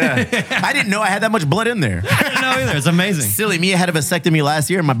bleed. Yeah. I didn't know I had that much blood in there. I didn't know either. It's amazing. Silly me, I had a vasectomy last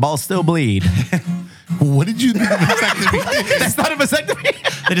year and my balls still bleed. What did you think of vasectomy? That's not a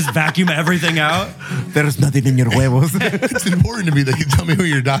vasectomy. They just vacuum everything out. There's nothing in your huevos. It's important to me that you tell me who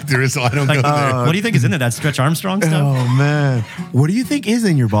your doctor is so I don't go there. What do you think is in there? That Stretch Armstrong stuff? Oh, man. What do you think is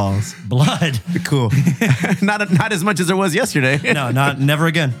in your balls? Blood. Cool. not as much as there was yesterday. No, never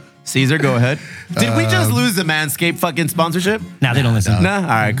again. Caesar, go ahead. Did we just lose the Manscaped fucking sponsorship? Nah, they don't listen. Nah? All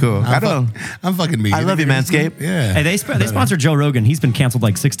right, cool. I don't know. I'm fucking me. I love you, Manscaped. Yeah. Hey, they sponsor Joe Rogan. He's been canceled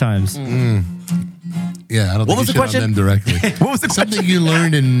like 6 times. Yeah, I don't What think was you the shit on question? them directly. What was the Something question? you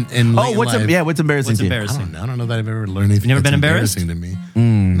learned in late What's life. what's embarrassing What's to you? embarrassing? I don't know that I've ever learned anything. You never that's been embarrassed? embarrassing to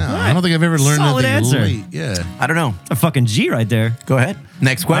me. No, I don't think I've ever learned Solid anything answer. late. Yeah. I don't know. A fucking G right there. Go ahead.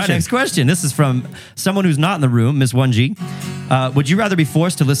 Next All right, question. next question. This is from someone who's not in the room, Miss 1G. Would you rather be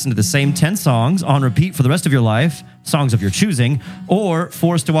forced to listen to the same 10 songs on repeat for the rest of your life, songs of your choosing, or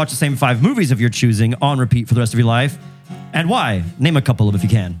forced to watch the same 5 movies of your choosing on repeat for the rest of your life? And why? Name a couple of if you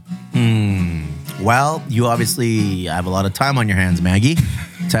can. Well, you obviously have a lot of time on your hands, Maggie,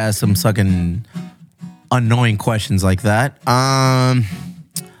 to ask some fucking annoying questions like that.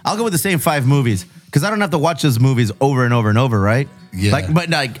 I'll go with the same 5 movies because I don't have to watch those movies over and over and over, right? Yeah.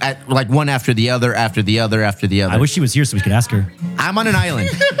 Like one after the other, after the other, after the other. I wish she was here so we could ask her. I'm on an island.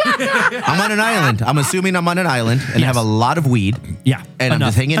 I'm assuming I'm on an island and have a lot of weed. Yeah. And I'm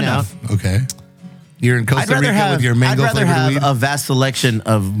just hanging out. Okay. You're in Costa Rica with your mango I'd rather flavored have weed. a vast selection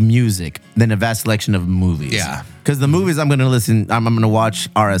of music than a vast selection of movies. Yeah. Because the movies I'm going to watch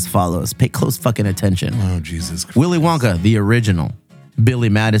are as follows. Pay close fucking attention. Oh, Jesus Christ. Willy Wonka, the original. Billy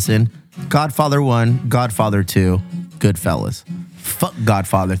Madison, Godfather 1, Godfather 2, Goodfellas. Fuck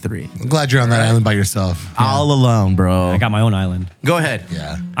Godfather 3. I'm glad you're on that island by yourself. All alone, bro. I got my own island. Go ahead.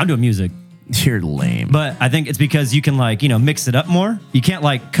 Yeah. I'm doing music. You're lame. But I think it's because you can mix it up more. You can't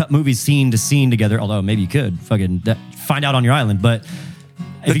cut movies scene to scene together, although maybe you could find out on your island. But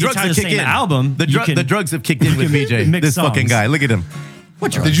if you get tired of the same album, The drugs have kicked in with can BJ. mix This fucking songs. guy. Look at him.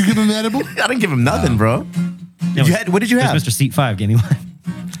 Did you give him that edible? I didn't give him nothing, bro. What did you have? Mr. Seat 5 gave me one.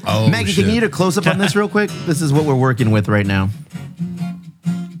 Oh, Maggie, can you get a close-up on this real quick? This is what we're working with right now.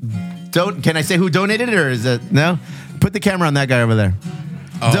 Can I say who donated it, or is it no? Put the camera on that guy over there.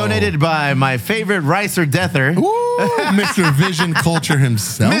 Donated by my favorite Ricer Deather, Mr. Vision Culture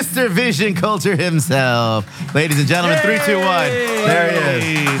himself. Mr. Vision Culture himself. Ladies and gentlemen, 3, 2, 1. There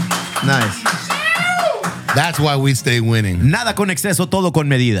he is. Nice. That's why we stay winning. Nada con exceso, todo con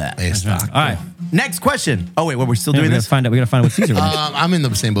medida. Exacto. All right. Next question. Oh wait, we're still Yeah, we doing gotta this? find out. We gotta find out what Caesar wants. I'm in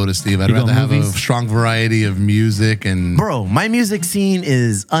the same boat as Steve. I'd You go rather have a movies? strong variety of music and Bro, my music scene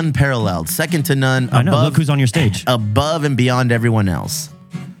is unparalleled, second to none. I know. Look who's on your stage. Above and beyond everyone else.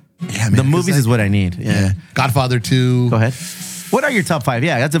 yeah, man, The movies is what I need. Yeah. Godfather 2. Go ahead. What are your top 5?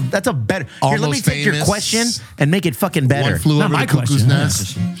 Yeah, that's a better. Here, let me Almost take your Famous. question and make it fucking better. One Flew Not Over my the Cuckoo's question.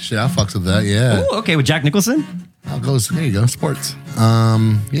 Nest. Shit, I fucks with that. Yeah. Ooh, okay, with Jack Nicholson? I'll go. There you go. Sports.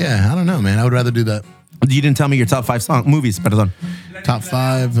 Yeah, I don't know, man. I would rather do that. You didn't tell me your top 5 movies, perdón. Top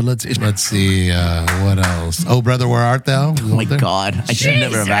 5. Let's see. What else? Oh, brother, where art thou? Oh my God. I should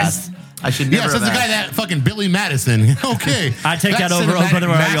never have asked. I should never Yes, have that's the guy asked. that fucking Billy Madison. Okay. I take that That's over. Oh, cinematic brother,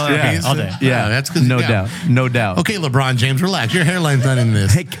 where are you? masterpiece. All day. Yeah, that's because no doubt. No doubt. Okay, LeBron James, relax. Your hairline's not in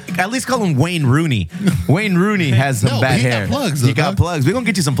this. Hey, at least call him Wayne Rooney. Wayne Rooney has some No, bad he got hair. plugs, He though, got dog. plugs. We're going to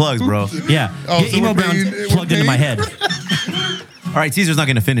get you some plugs, bro. Yeah. Oh, Get so Emo we're Brown paying- plugged we're into my paying? head. All right, Caesar's not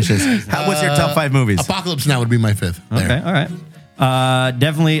going to finish this. What's your top 5 movies? Apocalypse Now would be my 5th. There. Okay, all right.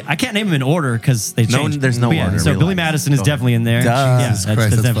 Definitely. I can't name them in order because they No, change. there's no But yeah, order, So Billy relax. Madison is Go definitely in there. Duh. Jesus Christ,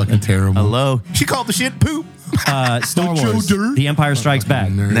 that's definitely- fucking terrible. Hello? She called the shit poop. Star Joe Wars, Dirt. The Empire Strikes Back.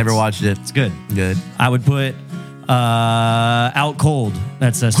 Nerds. Never watched it. It's good. Good. I would put Out Cold.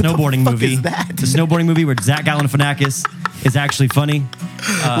 That's a snowboarding fuck movie. is that? It's a snowboarding movie where Zach Galifianakis is actually funny.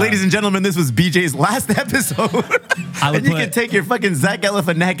 Ladies and gentlemen, this was BJ's last episode. I would and you put- can take your fucking Zach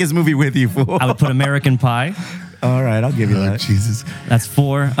Galifianakis movie with you, fool. I would put American Pie. All right, I'll give you Oh, that. Jesus. That's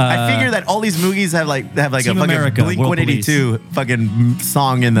 4. I figure that all these movies have like a Team fucking America, Blink World 182 fucking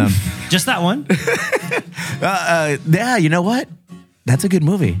song in them. Just that one. Yeah, you know what? That's a good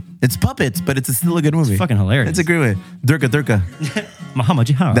movie. It's puppets, but it's still a good movie. fucking hilarious. It's a great movie. Durka. Muhammad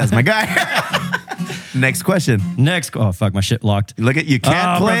Jihad. That's my guy. Next question. Next. Oh, fuck. My shit locked. Look at you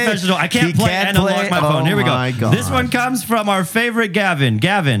can't play. Professional. I can't He play and unlock my phone. Oh Here we go. my God. This one comes from our favorite Gavin.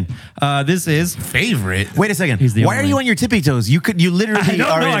 Gavin, this is. Favorite? Wait a second. He's the Why are only- you on your tippy toes? You literally I don't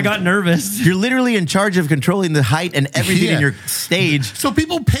are know. in- I got nervous. You're literally in charge of controlling the height and everything Yeah. in your stage. So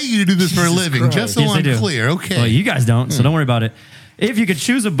people pay you to do this for a living, just so Yes, they I'm do. clear. Okay. Well, you guys don't, so don't worry about it. If you could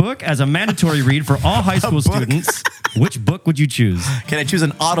choose a book as a mandatory read for all high school book? students, which book would you choose? Can I choose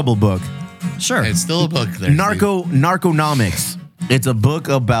an Audible book? Sure. It's still a book there. Narconomics. It's a book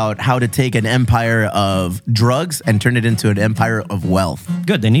about how to take an empire of drugs and turn it into an empire of wealth.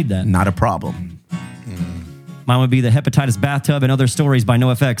 Good. They need that. Not a problem. Mine would be The Hepatitis Bathtub and Other Stories by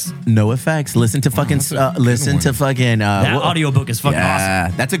NoFX. NoFX. Listen to fucking. That audiobook is fucking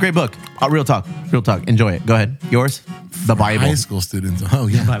awesome. That's a great book. Real talk. Enjoy it. Go ahead. Yours? The Bible. High school students. Oh,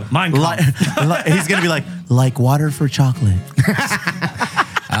 yeah. Mine. He's going to be like water for chocolate.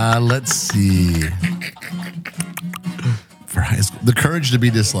 Let's see. For high school, The Courage to Be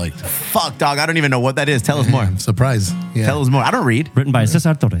Disliked. Fuck, dog. I don't even know what that is. Tell us more. I'm surprised. Yeah. Tell us more. I don't read. Written by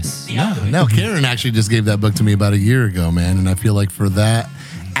Cesar Torres. No, Karen actually just gave that book to me about a year ago, man. And I feel like for that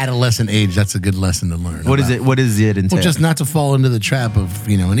adolescent age, that's a good lesson to learn. What is it? What is it entail? Well, just not to fall into the trap of,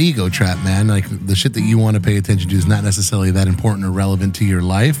 an ego trap, man. Like the shit that you want to pay attention to is not necessarily that important or relevant to your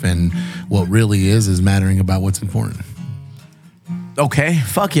life. And what really is mattering about what's important. Okay.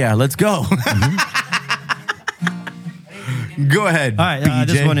 Fuck yeah. Let's go. Go ahead. All right.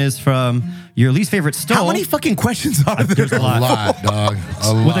 This one is from your least favorite stole. How many fucking questions are there? There's a lot, dog.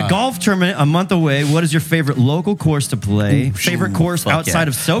 With a golf tournament a month away, what is your favorite local course to play? Favorite course outside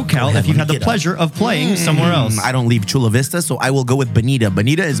of SoCal if you've had the pleasure of playing somewhere else? I don't leave Chula Vista, so I will go with Bonita.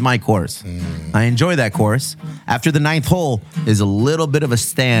 Bonita is my course. I enjoy that course. After the 9th hole is a little bit of a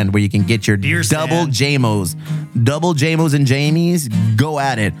stand where you can get your double JMOs. Double JMOs and Jamies. Go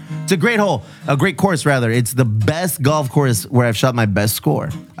at it. It's a great hole. A great course, rather. It's the best golf course where I've shot my best score.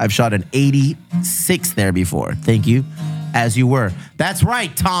 I've shot an 86 there before. Thank you. As you were. That's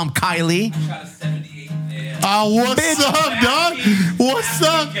right, Tom Kiley. I shot a 78 there. What's up, dog? What's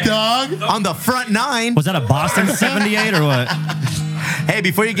up, dog? On the front 9. Was that a Boston 78 or what? Hey,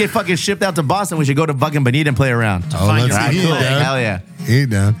 before you get fucking shipped out to Boston, we should go to fucking Bonita and play around. Oh, let's see. Cool. Hell yeah. He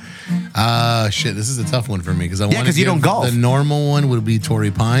down. Shit, this is a tough one for me because I want because you don't golf. The normal one would be Torrey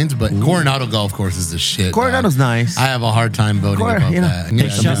Pines, but Coronado Golf Course is the shit. Coronado's nice. I have a hard time voting about that. They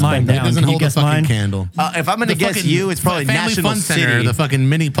shut mine down. It doesn't Can you hold a guess fucking mine? candle. If I'm going to guess you, it's probably Family National Fun City. Center, the fucking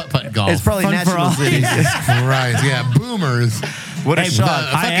mini putt-putt golf. It's probably Fun for National all. City. Right, yeah, boomers. What a Hey, shot.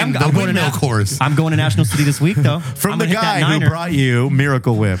 I'm The going to windmill course. I'm going to National City this week, though. From I'm the gonna hit that guy who niner. brought you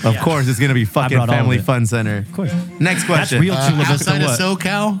Miracle Whip. Of course, it's going to be fucking brought all of Family it. Fun Center. Of course. Next That's question. real Chula Vista. Outside of What?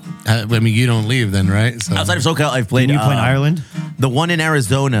 SoCal? I mean, you don't leave then, right? So. Outside of SoCal, I've played. Can you play in Ireland? The one in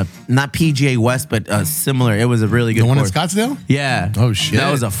Arizona, not PGA West, but similar. It was a really good The one in course. Scottsdale? Yeah. Oh, shit.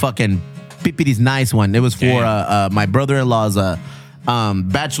 That was a fucking pippity nice one. It was for my brother-in-law's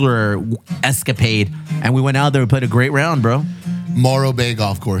bachelor escapade, and we went out there and played a great round, bro. Morro Bay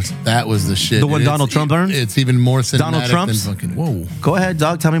Golf Course. That was the shit. The one Donald Trump earned? It's even more cinematic Donald Trump's? than fucking. Whoa. Go ahead,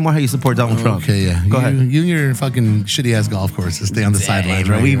 dog. Tell me more how you support Donald Trump. Okay, yeah. Go ahead. You and your fucking shitty ass golf courses stay on the sidelines,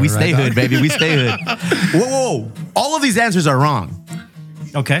 right? We here, stay right, hood, dog? baby. We stay hood. Whoa. All of these answers are wrong.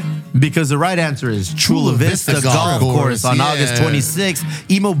 Okay. Because the right answer is Chula Vista Golf Course on August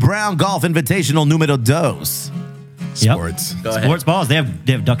 26th. Emo Brown Golf Invitational Numero Dos. Sports. Sports balls. They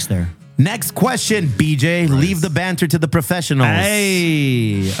have ducks there. Next question, BJ. Leave the banter to the professionals.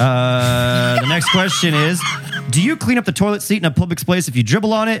 Hey. The next question is, do you clean up the toilet seat in a public place if you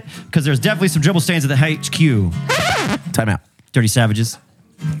dribble on it? Because there's definitely some dribble stains at the HQ. Time out. Dirty savages.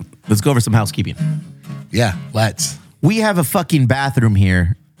 Let's go over some housekeeping. Yeah, let's. We have a fucking bathroom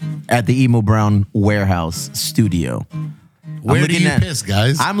here at the Emo Brown Warehouse studio. Where do you piss,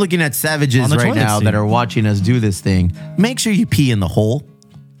 guys? I'm looking at savages On the right toilet now seat. that are watching us do this thing. Make sure you pee in the hole.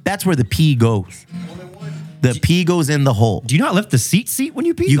 That's where the pee goes. The pee goes in the hole. Do you not lift the seat when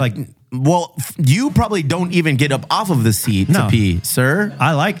you pee? You probably don't even get up off of the seat to No. pee, sir.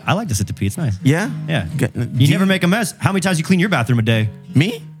 I like to sit to pee. It's nice. Yeah? Yeah. Do You never make a mess. How many times you clean your bathroom a day?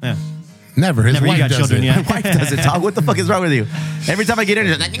 Me? Yeah. Never. His Never. You wife got does children, it. yeah. My wife does it, dog. What the fuck is wrong with you? Every time I get in,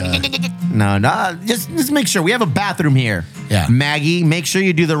 it's like, no. Just make sure. We have a bathroom here. Yeah. Maggie, make sure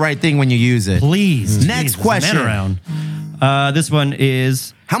you do the right thing when you use it. Please. Next Jesus, question. men around. This one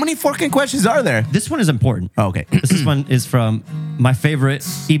is. How many fucking questions are there? This one is important. Oh, okay. This one is from my favorite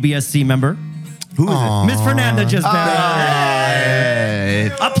EBSC member, Who is it? Miss Fernanda just back. Hey.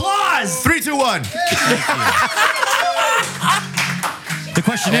 Applause. 3, 2, 1. The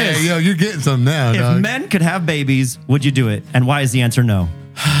question Hey, is, yo, you're getting some now, if dog. men could have babies, would you do it? And why is the answer no?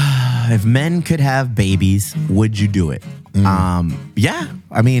 If men could have babies, would you do it? Yeah.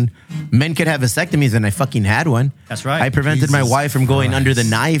 I mean, men could have vasectomies, and I fucking had one. That's right. I prevented my Jesus wife from going under the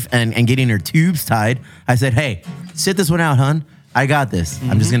knife and getting her tubes tied. I said, hey, sit this one out, hun. I got this.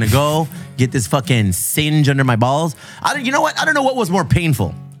 I'm just going to go get this fucking singe under my balls. You know what? I don't know what was more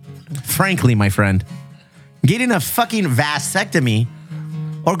painful. Frankly, my friend. Getting a fucking vasectomy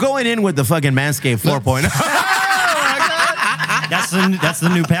or going in with the fucking Manscaped 4.0. That's the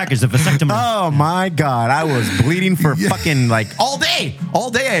new package, the vasectomy. Oh my God. I was bleeding for fucking like all day. All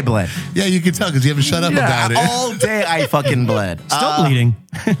day I bled. Yeah, you can tell because you haven't shut up about it. All day I fucking bled. Still bleeding.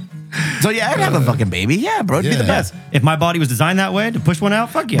 So yeah, I'd have a fucking baby. Yeah, bro, it'd be the best. If my body was designed that way to push one out,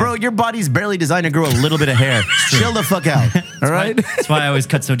 fuck yeah. Bro, your body's barely designed to grow a little bit of hair. Chill the fuck out. All right? That's why I always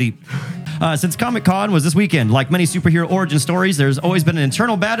cut so deep. Since Comic-Con was this weekend, like many superhero origin stories, there's always been an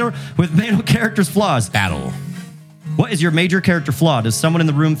internal battle with main characters' flaws. What is your major character flaw? Does someone in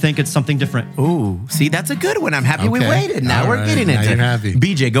the room think it's something different? Ooh, see, that's a good one. I'm happy we waited. Now we're getting now into you're it. happy.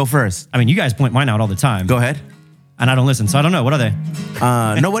 BJ, go first. I mean, you guys point mine out all the time. Go ahead. And I don't listen, so I don't know. What are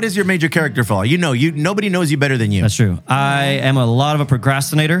they? No, what is your major character flaw? Nobody knows you better than you. That's true. I am a lot of a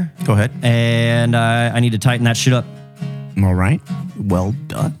procrastinator. Go ahead. And I need to tighten that shit up. All right. Well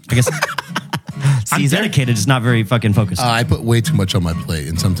done. I guess I'm dedicated, just not very fucking focused. I put way too much on my plate,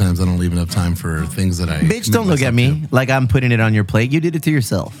 and sometimes I don't leave enough time for things that I... Bitch, don't look at me like I'm putting it on your plate. You did it to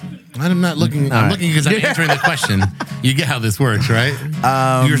yourself. I'm not looking. I'm looking because I'm answering the question. You get how this works, right?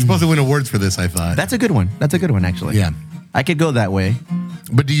 You were supposed to win awards for this, I thought. That's a good one. That's a good one, actually. Yeah. I could go that way.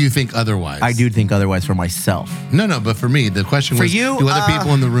 But do you think otherwise? I do think otherwise for myself. No, but for me, the question for was, you, do other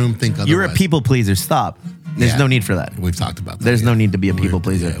people in the room think otherwise? You're a people pleaser. Stop. There's no need for that. We've talked about that. There's no need to be a people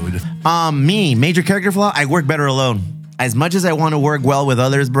pleaser. Me, major character flaw, I work better alone. As much as I want to work well with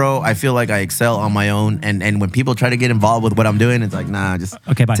others, bro, I feel like I excel on my own. And when people try to get involved with what I'm doing, it's like, nah, just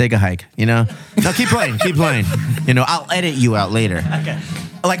take a hike, No, keep playing. I'll edit you out later. Okay.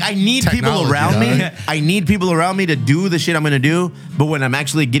 Like, I need people around me. I need people around me to do the shit I'm going to do. But when I'm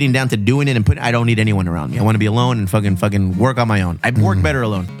actually getting down to doing it I don't need anyone around me. I want to be alone and fucking work on my own. I work better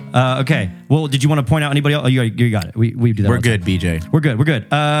alone. Okay. Well, did you want to point out anybody else? Oh, you got it. We do that. We're good, BJ. We're good.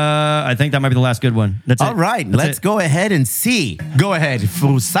 I think that might be the last good one. That's it. All right. Let's go ahead and see. Go ahead.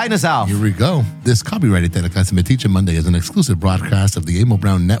 Sign us off. Here we go. This copyrighted Teleclass Metiche Monday is an exclusive broadcast of the Emo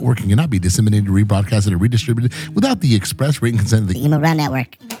Brown Network and cannot be disseminated, rebroadcasted, or redistributed without the express written consent of the Emo Brown Network.